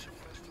Neville go so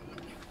fast?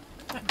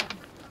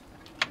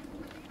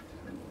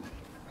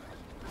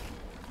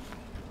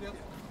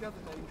 The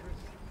other danger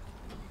is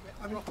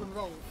rock and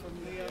roll from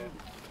the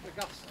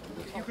gust.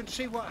 You can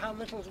see how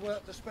little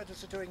work the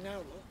spreaders are doing now,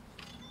 look.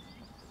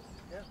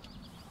 Yeah.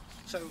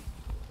 So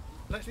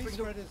let's These bring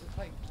spreaders are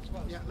taped as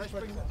well. yeah, let's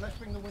bring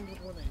the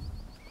windward one in.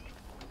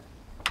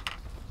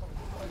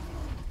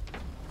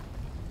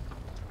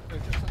 No,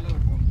 just the lower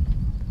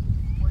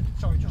one.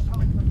 Sorry, just the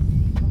windward.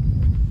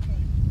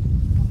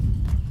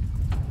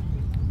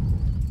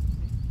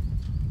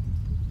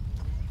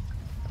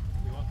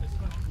 You want this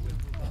one?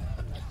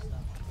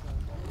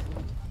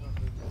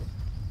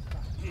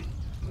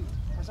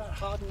 Has that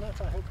hardened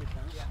that? I hope it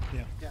has. Yeah.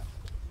 Yeah.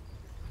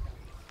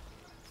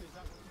 So is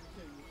that what you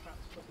do? You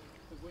perhaps put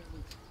the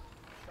windward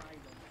shroud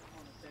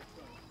on a dead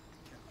boat?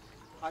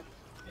 I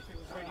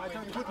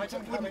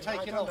wouldn't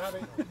take it off.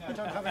 I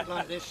don't have it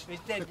like this.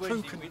 It's dead The crew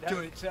windy, can we do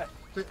don't,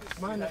 it.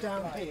 Mine are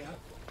down here,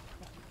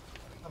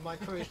 and my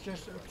crew is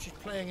just she's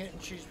playing it,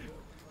 and she's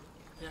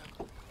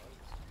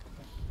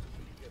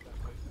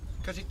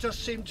because it does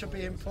seem to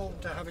be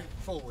important to have it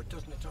forward,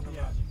 doesn't it, on a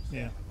mast?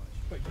 Yeah.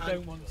 But you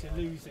don't want to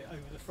lose it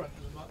over the front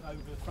of the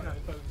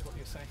boat, is what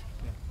you're saying.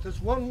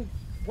 There's one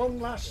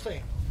last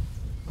thing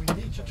we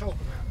need to talk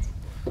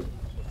about.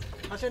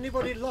 Has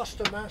anybody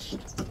lost a mast?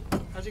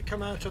 Has it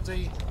come out of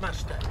the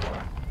mast deck?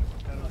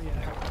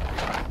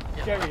 Yeah.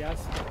 Jerry has.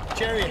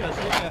 Jerry has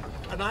it,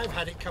 and I've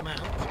had it come out.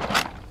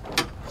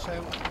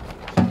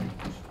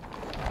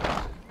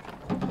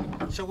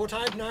 So what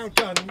I've now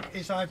done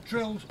is I've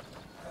drilled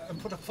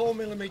and put a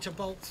 4mm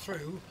bolt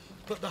through,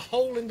 but the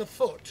hole in the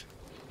foot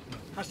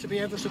has to be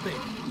ever so big,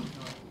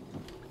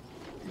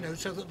 you know,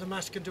 so that the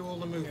mast can do all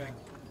the moving.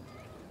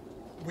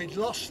 We'd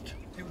lost,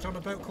 it was on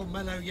a boat called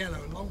Mellow Yellow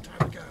a long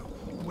time ago,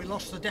 and we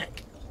lost the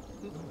deck,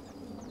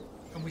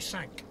 and we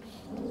sank.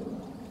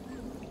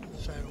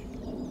 So,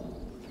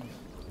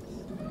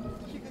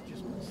 You could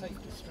just put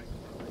safety string.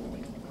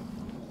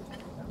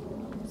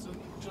 So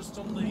just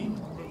on the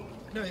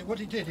No, what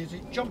it did is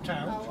it jumped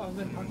out. Oh, and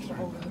then punched a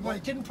hole in the Well,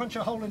 it didn't punch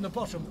a hole in the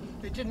bottom.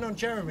 It didn't on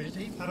Jeremy's.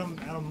 Out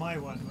on my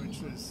one, which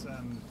was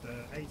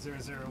the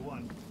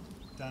 8001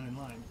 down in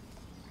line.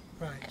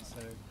 Right. So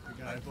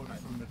the guy I bought it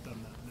from had done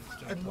that. And, it's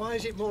jumped And off. why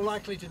is it more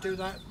likely to do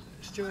that,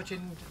 Stuart?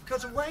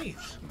 Because of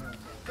waves.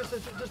 Because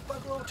there's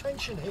bugger all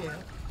tension here,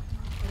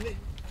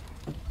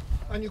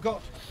 and you've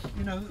got,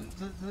 you know,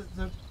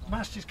 the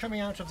mast is coming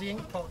out of the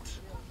ink pot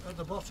at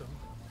the bottom.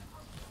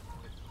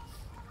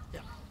 Yeah.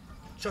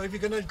 So if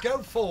you're going to go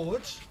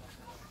forwards,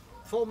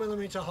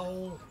 4mm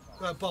hole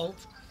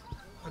bolt,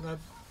 and a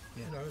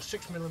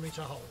 6mm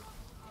hole.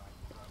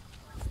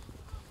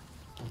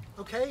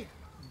 Okay.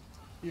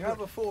 You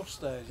have a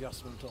forestay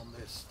adjustment on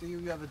this. Do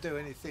you ever do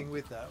anything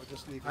with that, or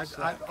just leave it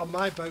On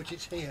my boat,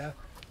 it's here,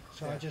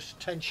 so I Yeah. just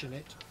tension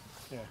it.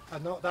 Yeah.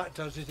 And what that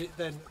does is it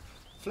then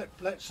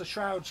lets the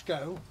shrouds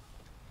go,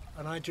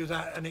 and I do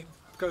that, and it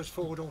goes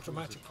forward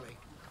automatically.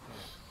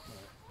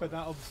 But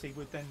that obviously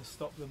would then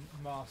stop the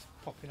mast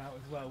popping out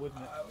as well,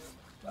 wouldn't it?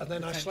 And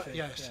then Potentially,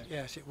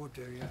 yes, it would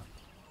do, yeah.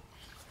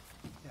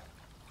 Yeah.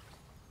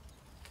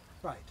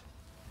 Right.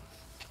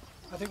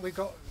 I think we've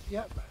got,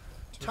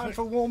 time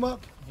for warm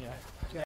up. Yeah.